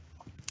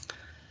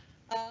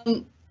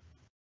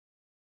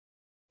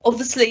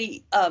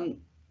 Obviously,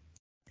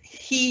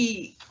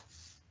 he,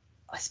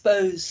 I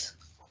suppose,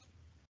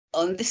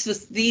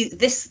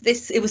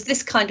 it was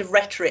this kind of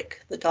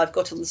rhetoric that I've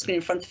got on the screen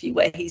in front of you,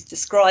 where he's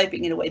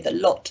describing in a way the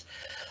lot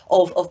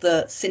of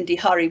the Sindhi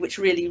Hari, which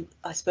really,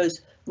 I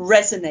suppose,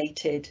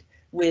 resonated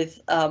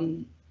with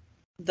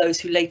those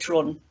who later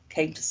on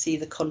came to see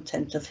the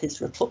content of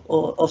his report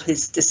or of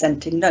his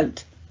dissenting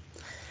note.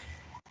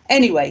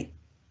 Anyway,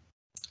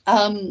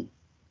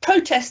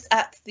 protest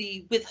at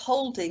the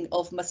withholding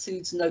of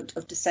Masood's note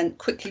of dissent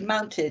quickly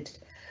mounted,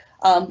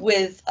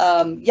 with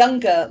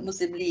younger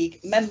Muslim League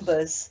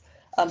members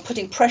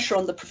putting pressure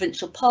on the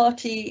provincial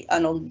party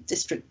and on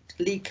district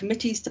league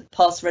committees to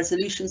pass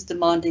resolutions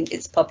demanding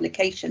its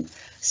publication.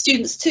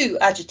 Students too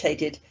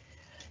agitated.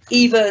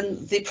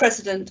 Even the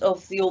president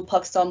of the All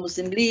Pakistan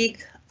Muslim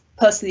League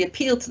personally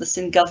appealed to the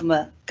Sindh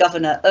governor,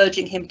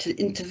 urging him to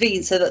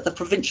intervene so that the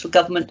provincial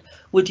government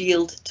would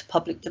yield to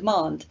public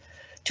demand.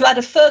 To add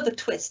a further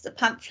twist, a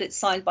pamphlet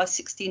signed by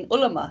 16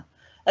 ulama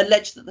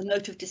alleged that the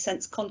note of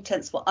dissent's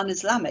contents were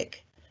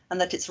un-Islamic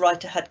and that its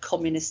writer had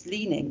communist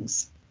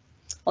leanings.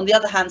 On the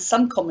other hand,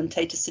 some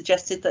commentators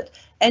suggested that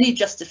any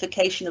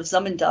justification of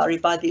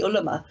zamindari by the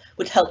ulama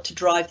would help to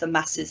drive the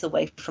masses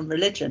away from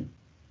religion.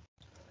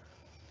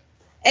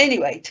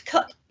 Anyway, to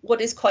cut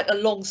what is quite a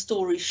long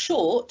story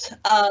short,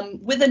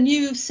 with a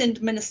new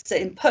Sindh minister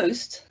in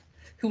post,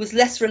 who was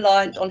less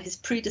reliant on his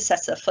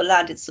predecessor for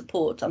landed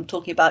support, I'm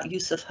talking about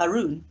Yusuf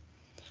Haroon,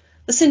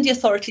 the Sindhi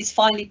authorities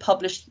finally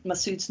published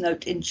Masood's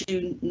note in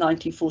June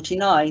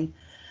 1949.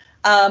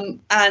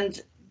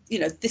 And, you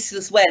know, this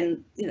was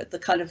when, you know, the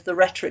kind of the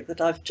rhetoric that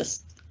I've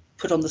just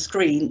put on the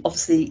screen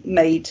obviously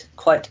made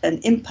quite an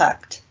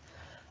impact.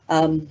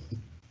 In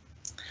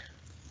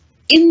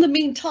the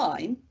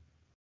meantime,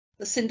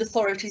 the Sindh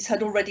authorities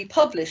had already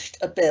published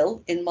a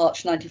bill in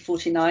March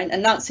 1949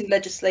 announcing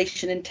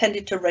legislation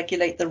intended to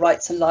regulate the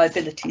rights and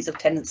liabilities of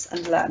tenants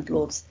and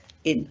landlords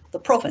in the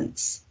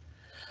province.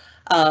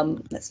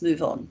 Let's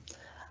move on.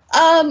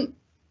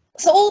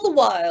 So all the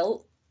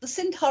while, the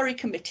Sindh Hari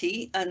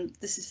Committee, and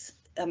this is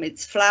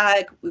its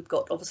flag, we've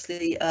got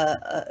obviously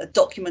a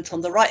document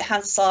on the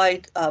right-hand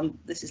side.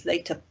 This is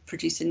later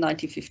produced in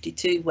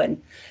 1952 when,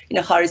 you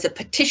know, Haris are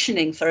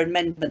petitioning for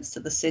amendments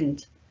to the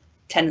Sindh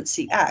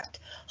Tenancy Act.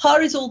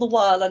 Haris all the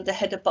while under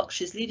Haider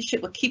Bakhsh's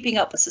leadership were keeping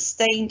up a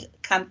sustained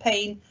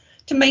campaign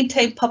to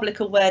maintain public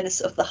awareness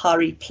of the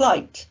Hari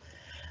plight.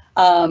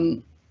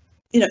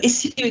 You know,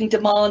 issuing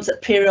demands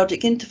at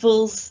periodic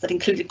intervals that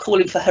included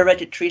calling for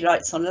hereditary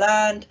rights on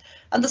land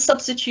and the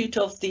substitute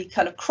of the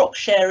kind of crop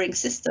sharing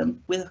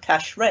system with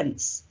cash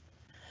rents.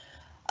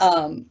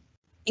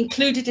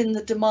 Included in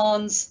the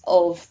demands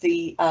of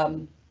the,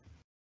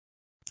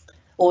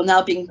 or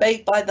now being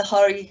made by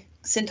the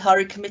Sindh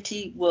Hari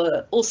Committee,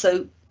 were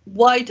also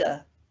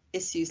wider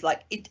issues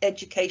like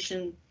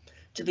education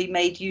to be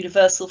made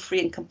universal, free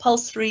and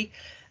compulsory,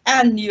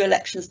 and new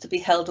elections to be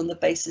held on the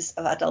basis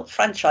of adult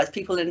franchise.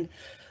 People in,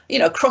 you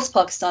know, across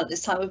Pakistan at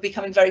this time were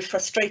becoming very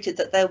frustrated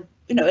that their,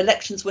 you know,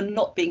 elections were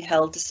not being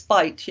held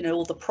despite, you know,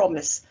 all the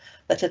promise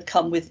that had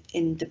come with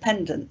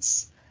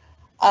independence.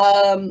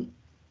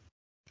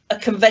 A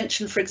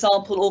convention, for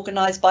example,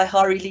 organised by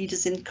Hari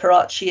leaders in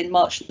Karachi in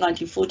March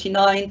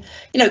 1949,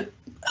 you know,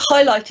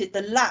 highlighted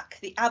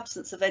the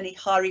absence of any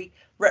Hari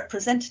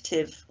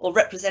representative or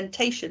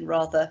representation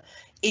rather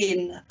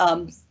in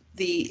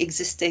the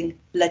existing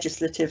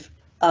legislative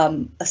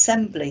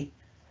assembly.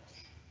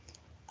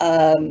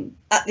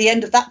 At the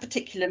end of that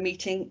particular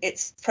meeting,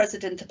 its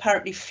president,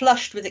 apparently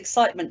flushed with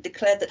excitement,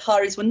 declared that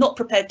Haris were not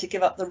prepared to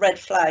give up the red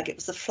flag. It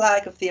was the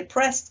flag of the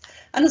oppressed,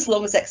 and as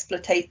long as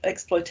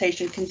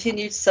exploitation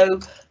continued, so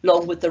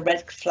long would the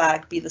red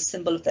flag be the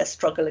symbol of their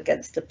struggle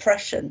against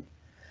oppression.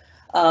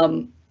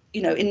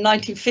 You know, in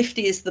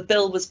 1950, as the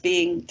bill was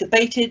being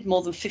debated,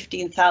 more than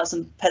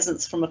 15,000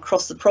 peasants from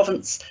across the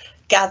province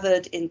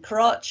gathered in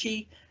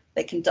Karachi.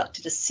 They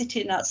conducted a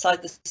sit-in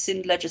outside the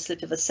Sindh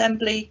Legislative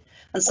Assembly,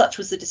 and such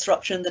was the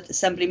disruption that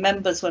assembly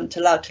members weren't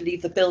allowed to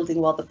leave the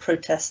building while the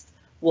protest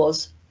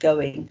was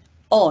going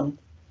on.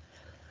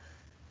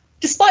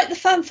 Despite the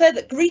fanfare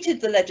that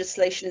greeted the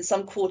legislation in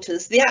some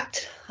quarters, the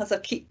Act, as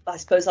I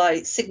suppose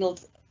I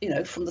signalled, you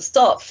know, from the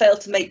start,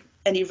 failed to make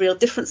any real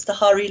difference to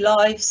Hari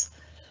lives.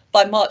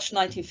 By March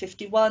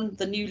 1951,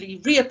 the newly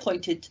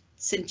reappointed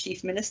Sindh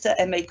Chief Minister,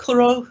 M.A.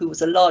 Khurro, who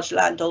was a large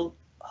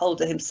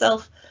landholder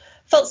himself,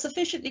 felt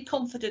sufficiently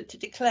confident to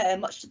declare,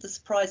 much to the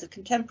surprise of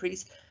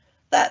contemporaries,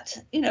 that,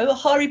 you know, a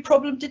Hari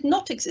problem did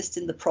not exist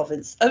in the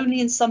province,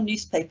 only in some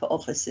newspaper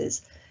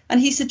offices.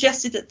 And he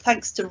suggested that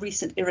thanks to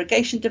recent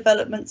irrigation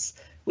developments,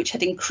 which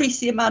had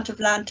increased the amount of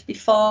land to be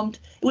farmed,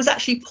 it was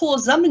actually poor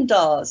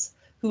zamindars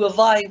who were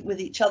vying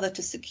with each other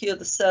to secure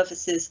the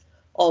services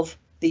of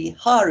the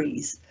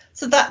Haris.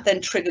 So that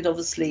then triggered,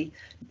 obviously,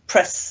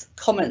 press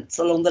comments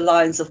along the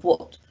lines of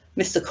what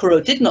Mr.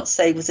 Khurro did not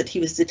say was that he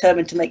was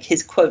determined to make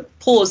his, quote,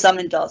 poor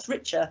zamindars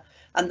richer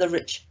and the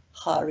rich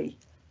Hari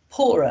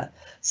poorer.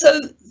 So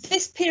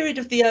this period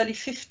of the early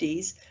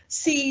 50s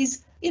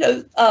sees, you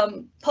know,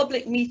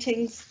 public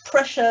meetings,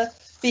 pressure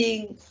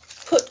being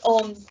put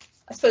on,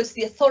 I suppose,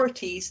 the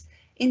authorities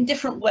in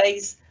different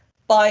ways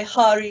by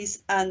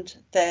Haris and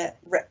their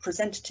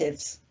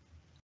representatives.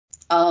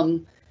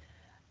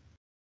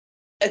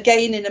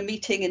 Again, in a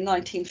meeting in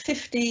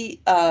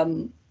 1950,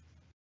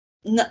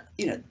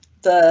 you know,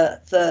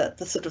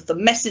 the sort of the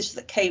message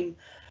that came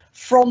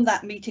from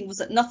that meeting was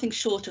that nothing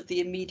short of the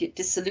immediate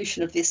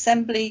dissolution of the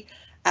assembly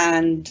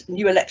and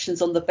new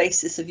elections on the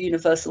basis of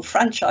universal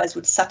franchise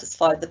would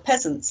satisfy the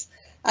peasants.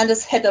 And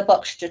as Haider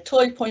Bakhsh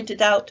Jatoi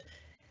pointed out,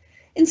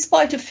 in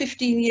spite of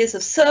 15 years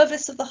of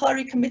service of the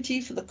Hari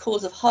Committee for the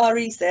cause of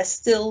Haris, they're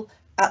still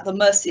at the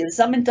mercy of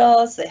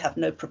zamindars. They have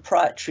no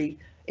proprietary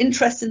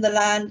interest in the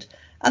land,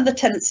 and the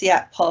Tenancy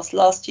Act passed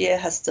last year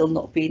has still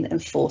not been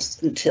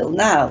enforced until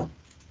now.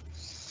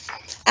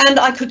 And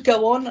I could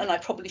go on, and I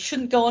probably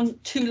shouldn't go on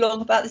too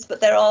long about this,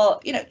 but there are,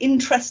 you know,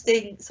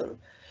 interesting sort of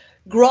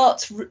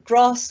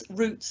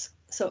grassroots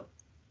so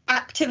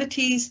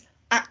activities,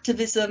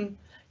 activism,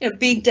 you know,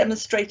 being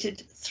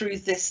demonstrated through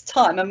this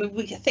time. I mean,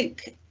 I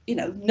think,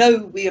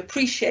 we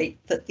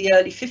appreciate that the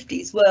early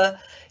 50s were,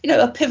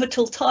 a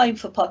pivotal time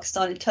for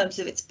Pakistan in terms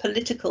of its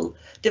political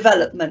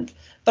development.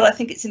 But I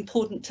think it's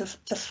important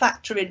to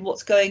factor in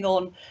what's going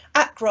on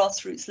at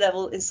grassroots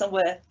level in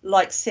somewhere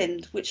like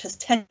Sindh, which has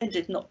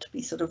tended not to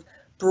be sort of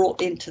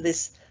brought into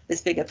this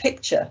bigger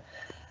picture.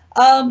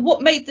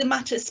 What made the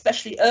matter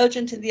especially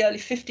urgent in the early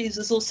 50s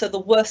was also the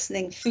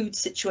worsening food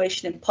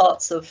situation in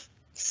parts of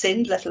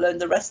Sindh, let alone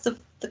the rest of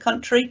the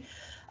country.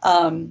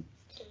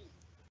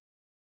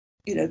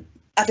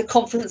 At a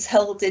conference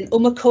held in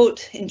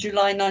Umarkot in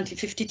July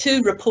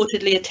 1952,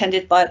 reportedly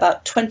attended by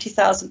about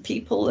 20,000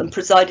 people and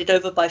presided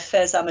over by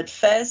Faiz Ahmed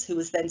Faiz, who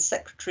was then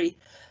Secretary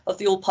of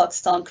the All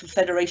Pakistan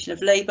Confederation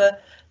of Labour,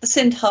 the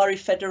Sindh Hari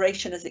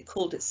Federation, as it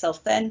called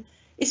itself then,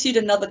 issued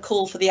another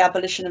call for the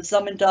abolition of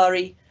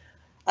zamindari.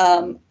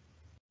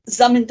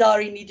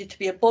 Zamindari needed to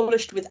be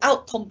abolished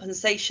without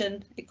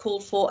compensation, it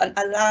called for, and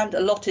a land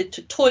allotted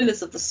to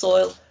toilers of the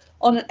soil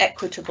on an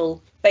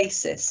equitable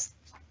basis.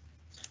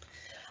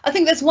 I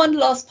think there's one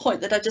last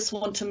point that I just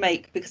want to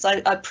make, because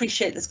I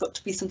appreciate there's got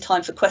to be some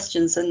time for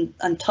questions,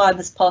 and time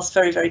has passed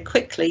very, very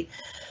quickly.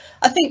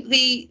 I think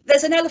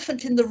there's an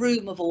elephant in the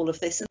room of all of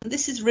this, and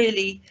this is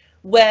really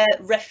where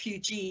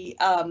refugee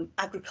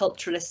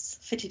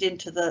agriculturalists fitted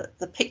into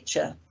the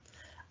picture.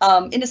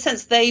 In a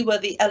sense, they were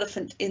the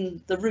elephant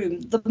in the room.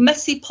 The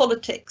messy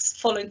politics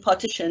following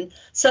partition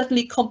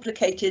certainly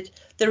complicated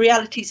the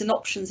realities and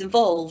options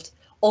involved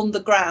on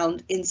the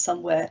ground in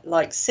somewhere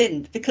like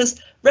Sindh,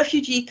 because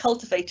refugee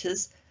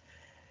cultivators,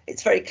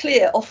 it's very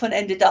clear, often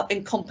ended up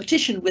in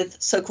competition with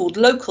so-called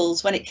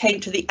locals when it came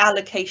to the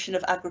allocation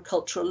of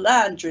agricultural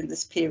land during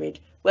this period,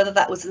 whether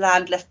that was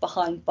land left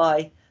behind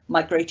by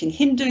migrating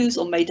Hindus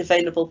or made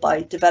available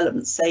by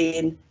development, say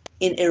in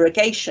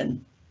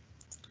irrigation.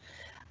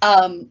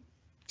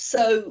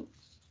 So,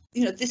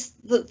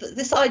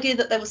 this idea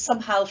that there was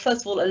somehow,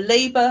 first of all, a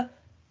labour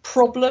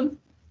problem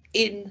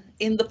in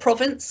the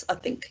province. I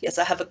think, yes,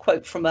 I have a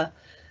quote from a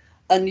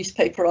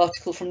newspaper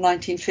article from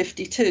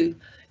 1952.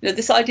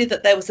 This idea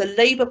that there was a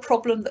labour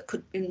problem that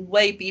could in a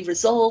way be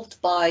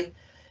resolved by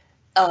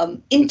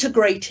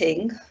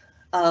integrating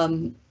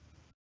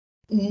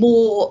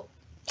more,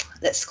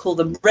 let's call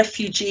them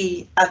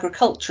refugee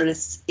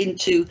agriculturalists,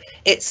 into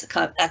its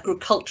kind of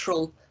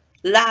agricultural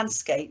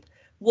landscape,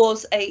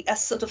 was a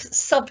sort of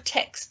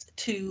subtext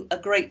to a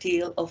great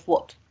deal of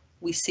what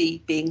we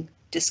see being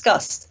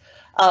discussed.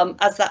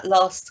 As that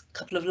last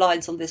couple of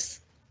lines on this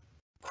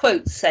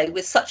quote say,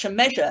 with such a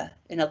measure,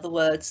 in other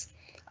words,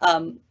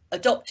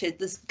 adopted,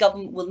 this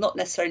government will not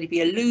necessarily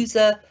be a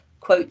loser.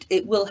 Quote,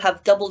 it will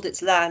have doubled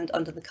its land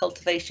under the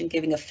cultivation,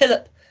 giving a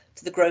fillip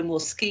to the Grow More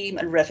scheme,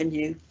 and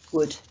revenue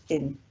would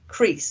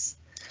increase.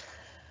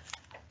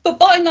 But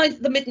by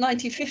the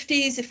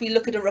mid-1950s, if we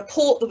look at a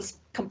report that was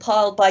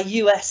compiled by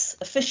US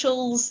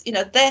officials,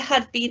 there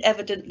had been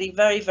evidently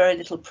very, very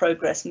little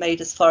progress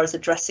made as far as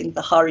addressing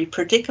the Hari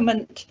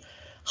predicament.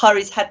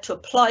 Haris had to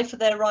apply for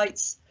their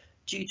rights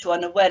due to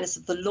unawareness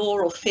of the law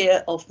or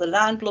fear of the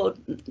landlord.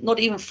 Not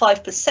even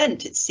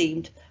 5%, it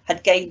seemed,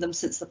 had gained them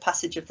since the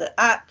passage of the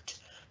Act.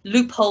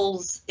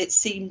 Loopholes, it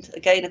seemed,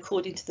 again,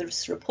 according to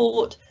this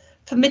report,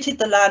 permitted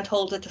the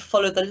landholder to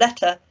follow the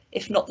letter,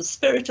 if not the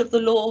spirit of the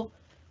law,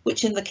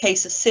 which in the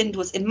case of Sindh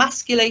was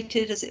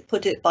emasculated, as it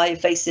put it, by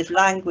evasive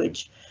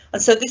language.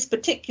 And so this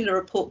particular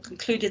report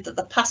concluded that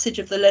the passage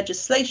of the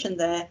legislation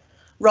there,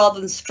 rather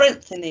than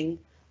strengthening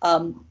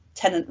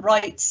tenant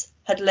rights,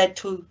 had led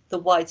to the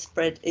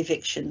widespread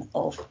eviction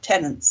of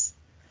tenants.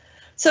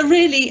 So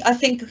really, I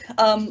think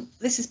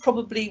this is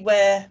probably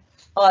where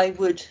I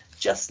would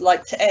just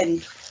like to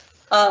end,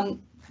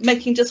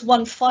 making just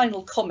one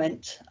final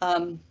comment,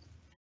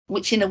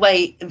 which in a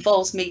way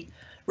involves me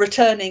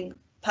returning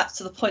perhaps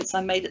to the points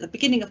I made at the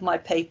beginning of my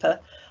paper.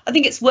 I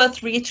think it's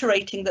worth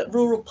reiterating that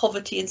rural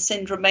poverty in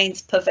Sindh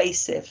remains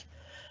pervasive.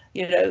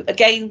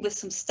 Again, with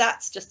some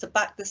stats just to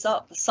back this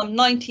up, some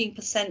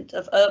 19%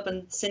 of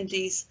urban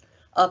Sindhis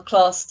are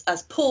classed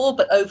as poor,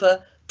 but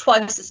over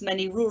twice as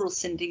many rural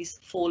Sindhis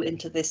fall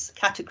into this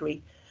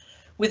category.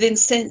 Within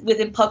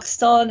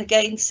Pakistan,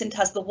 again, Sindh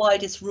has the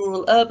widest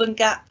rural-urban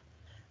gap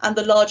and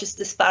the largest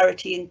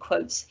disparity in,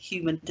 quotes,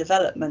 human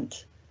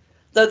development.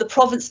 Though the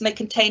province may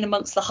contain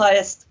amongst the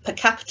highest per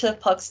capita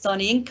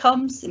Pakistani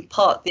incomes, in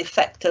part the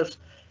effect of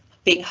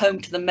being home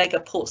to the mega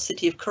port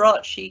city of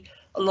Karachi,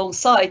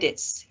 alongside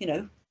its,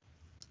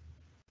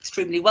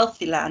 extremely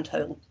wealthy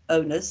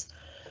landowners,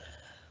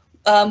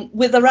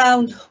 with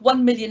around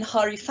 1 million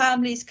Hari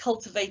families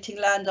cultivating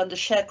land under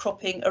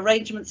sharecropping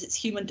arrangements, its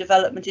human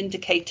development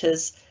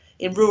indicators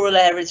in rural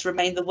areas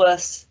remain the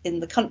worst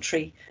in the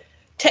country.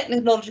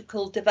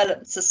 Technological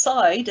developments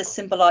aside, as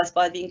symbolised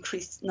by the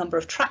increased number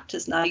of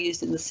tractors now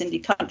used in the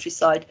Sindhi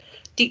countryside,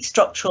 deep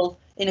structural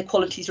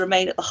inequalities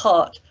remain at the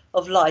heart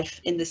of life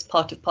in this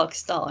part of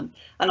Pakistan.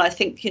 And I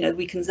think,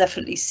 we can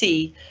definitely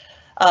see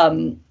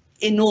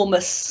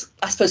enormous,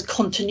 I suppose,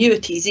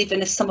 continuities,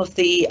 even if some of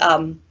the,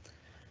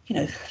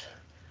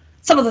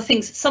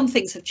 some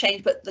things have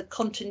changed, but the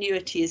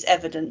continuity is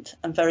evident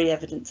and very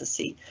evident to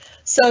see.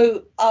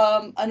 So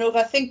Anurag,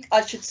 I think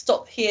I should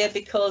stop here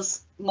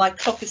because my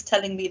clock is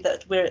telling me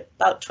that we're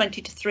about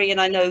 20 to 3,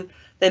 and I know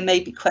there may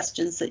be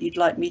questions that you'd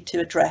like me to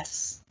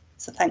address.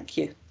 So thank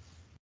you.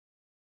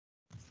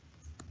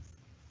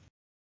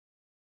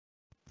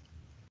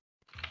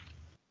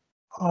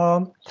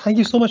 Thank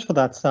you so much for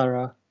that,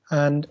 Sarah.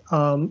 And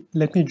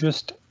let me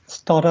just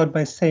start out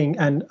by saying,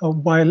 and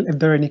while if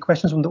there are any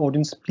questions from the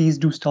audience, please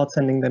do start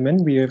sending them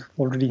in. We have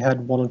already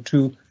had 1 or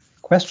 2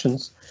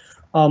 questions.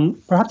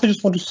 Perhaps I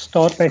just want to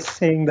start by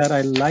saying that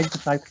I like the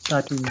fact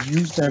that you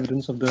used the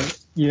evidence of the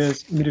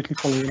years immediately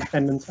following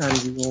independence,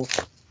 and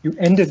you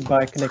ended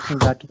by connecting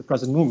that to the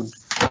present moment.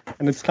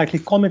 And it's slightly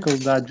comical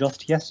that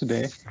just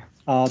yesterday,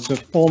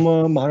 the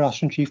former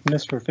Maharashtrian Chief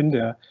Minister of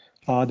India,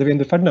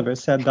 Devendra Fadnavis,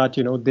 said that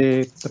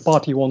the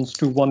party wants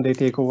to one day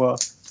take over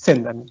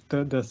Sindh and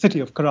the city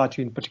of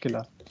Karachi in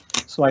particular.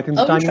 So I think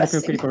the timing of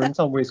your paper in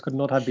some ways could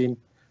not have been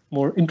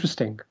more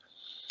interesting.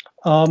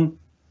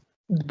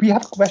 We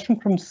have a question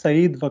from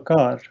Saeed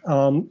Vakar,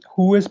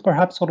 who is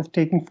perhaps sort of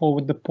taking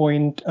forward the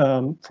point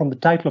from the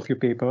title of your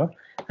paper.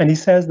 And he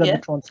says that the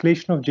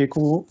translation of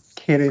Jeko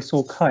Khere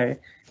So Khai,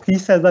 he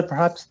says that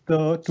perhaps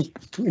to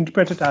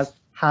interpret it as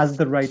has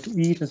the right to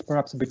eat is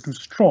perhaps a bit too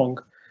strong.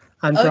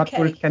 And perhaps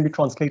what it can be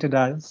translated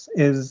as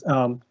is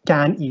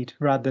can eat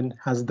rather than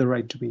has the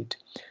right to eat.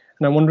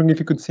 And I'm wondering if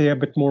you could say a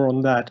bit more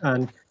on that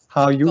and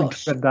how you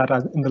interpret that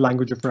as in the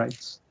language of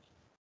rights.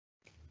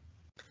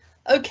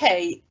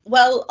 Okay,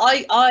 well,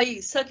 I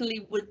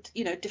certainly would,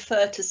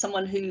 defer to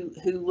someone who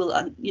will,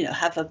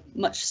 have a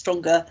much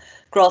stronger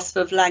grasp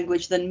of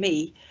language than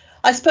me.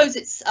 I suppose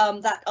it's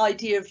that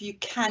idea of you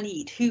can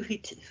eat.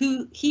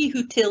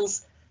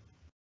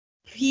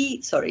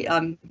 Sorry,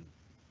 I'm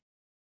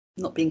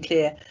not being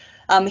clear.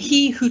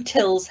 He who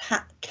tills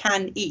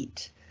can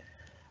eat.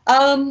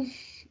 I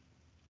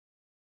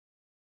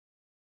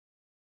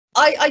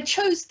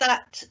chose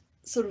that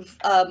sort of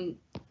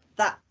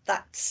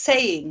that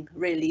saying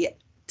really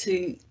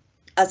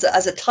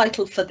as a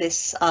title for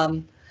this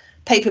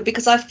paper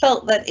because I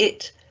felt that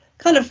it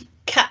kind of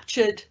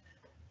captured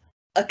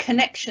a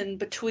connection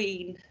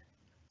between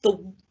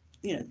the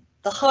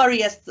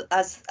Hari as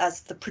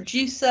the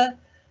producer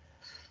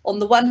on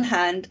the one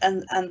hand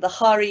and the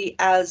Hari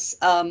as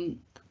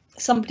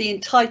somebody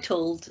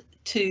entitled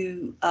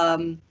to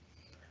a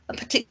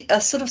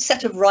sort of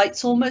set of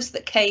rights almost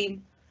that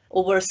came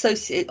or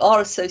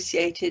are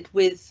associated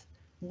with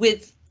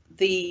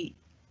the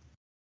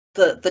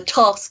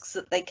tasks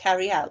that they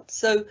carry out.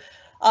 So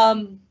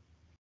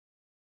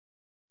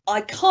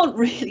I can't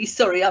really,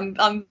 sorry,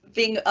 I'm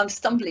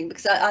stumbling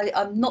because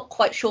I'm not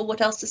quite sure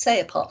what else to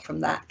say apart from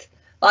that.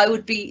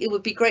 It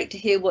would be great to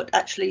hear what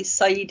actually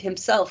Saeed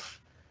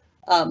himself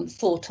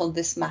thought on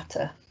this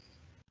matter.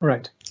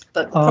 Right.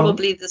 But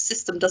probably the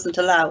system doesn't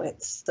allow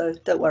it, so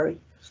don't worry.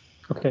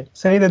 Okay,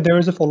 say that there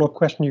is a follow-up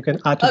question you can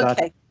add to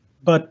that.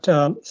 But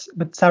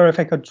Sarah, if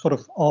I could sort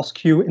of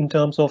ask you in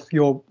terms of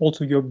your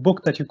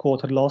book that you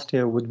co-authored last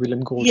year with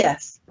William Gold.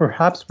 Yes.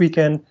 Perhaps we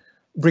can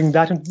bring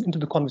that into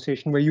the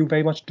conversation where you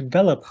very much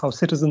develop how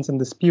citizens in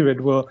this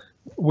period were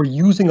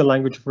using a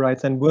language of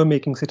rights and were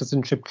making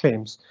citizenship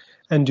claims.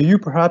 And do you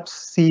perhaps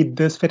see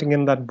this fitting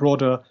in that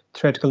broader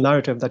theoretical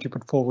narrative that you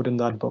put forward in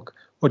that book?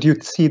 Or do you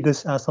see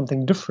this as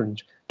something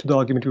different to the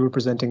argument you were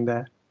presenting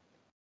there?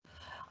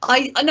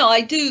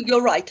 I do.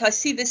 You're right. I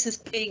see this as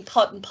being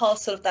part and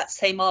parcel of that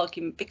same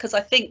argument, because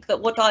I think that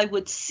what I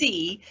would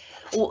see,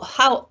 or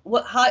how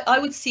I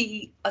would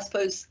see, I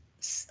suppose,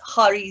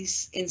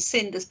 Haris in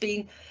Sindh as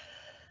being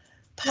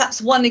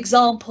perhaps one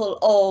example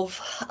of,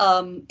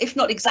 if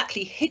not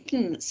exactly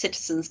hidden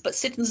citizens, but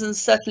citizens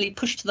certainly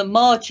pushed to the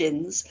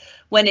margins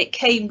when it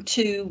came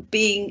to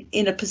being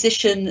in a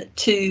position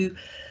to,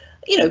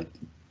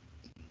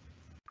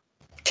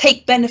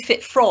 take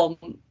benefit from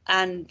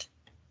and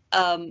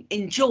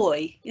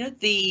enjoy,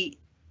 the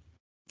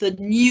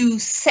new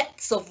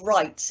sets of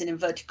rights, in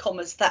inverted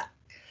commas, that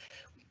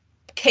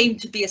came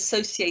to be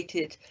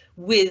associated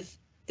with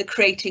the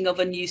creating of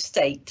a new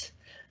state.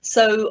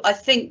 So I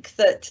think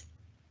that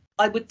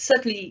I would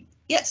certainly,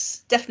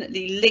 yes,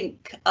 definitely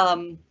link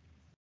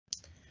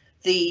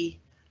the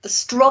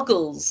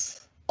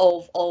struggles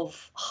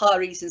of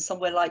Haris in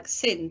somewhere like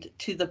Sindh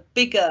to the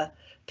bigger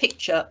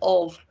picture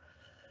of,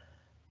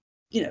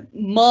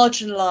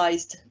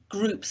 marginalized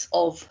groups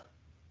of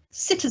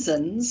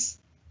citizens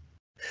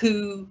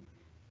who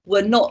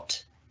were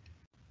not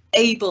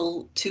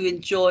able to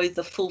enjoy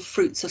the full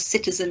fruits of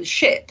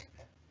citizenship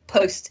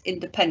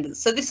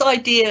post-independence. So this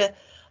idea,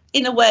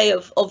 in a way,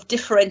 of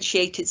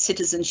differentiated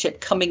citizenship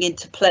coming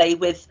into play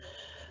with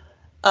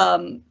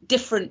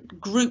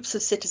different groups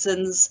of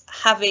citizens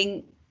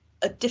having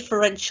a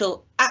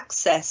differential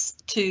access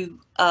to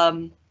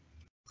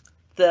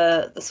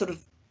the sort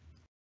of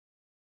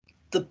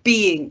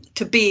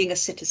being a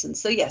citizen.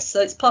 So yes,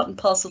 so it's part and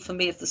parcel for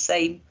me of the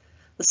same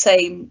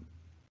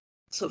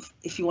sort of,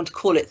 if you want to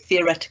call it,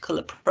 theoretical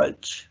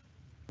approach.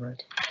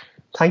 Right.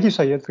 Thank you,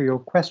 Syed, for your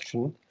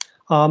question.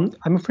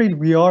 I'm afraid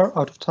we are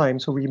out of time,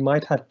 so we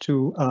might have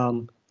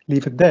to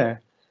leave it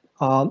there.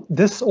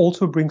 This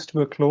also brings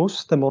to a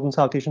close the Modern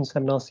South Asian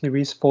Seminar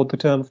Series for the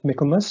term of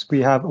Michaelmas.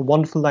 We have a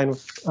wonderful line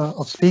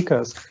of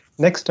speakers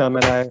next term,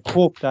 and I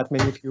hope that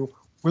many of you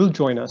will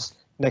join us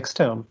next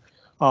term.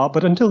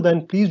 But until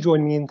then, please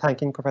join me in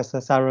thanking Professor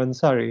Sarah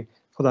Ansari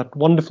for that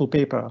wonderful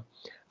paper.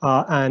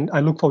 And I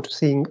look forward to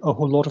seeing a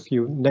whole lot of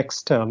you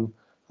next term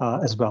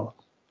as well.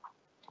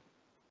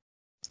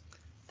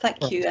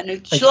 Thank you. And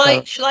Thank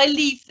you, shall I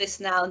leave this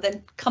now and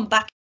then come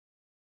back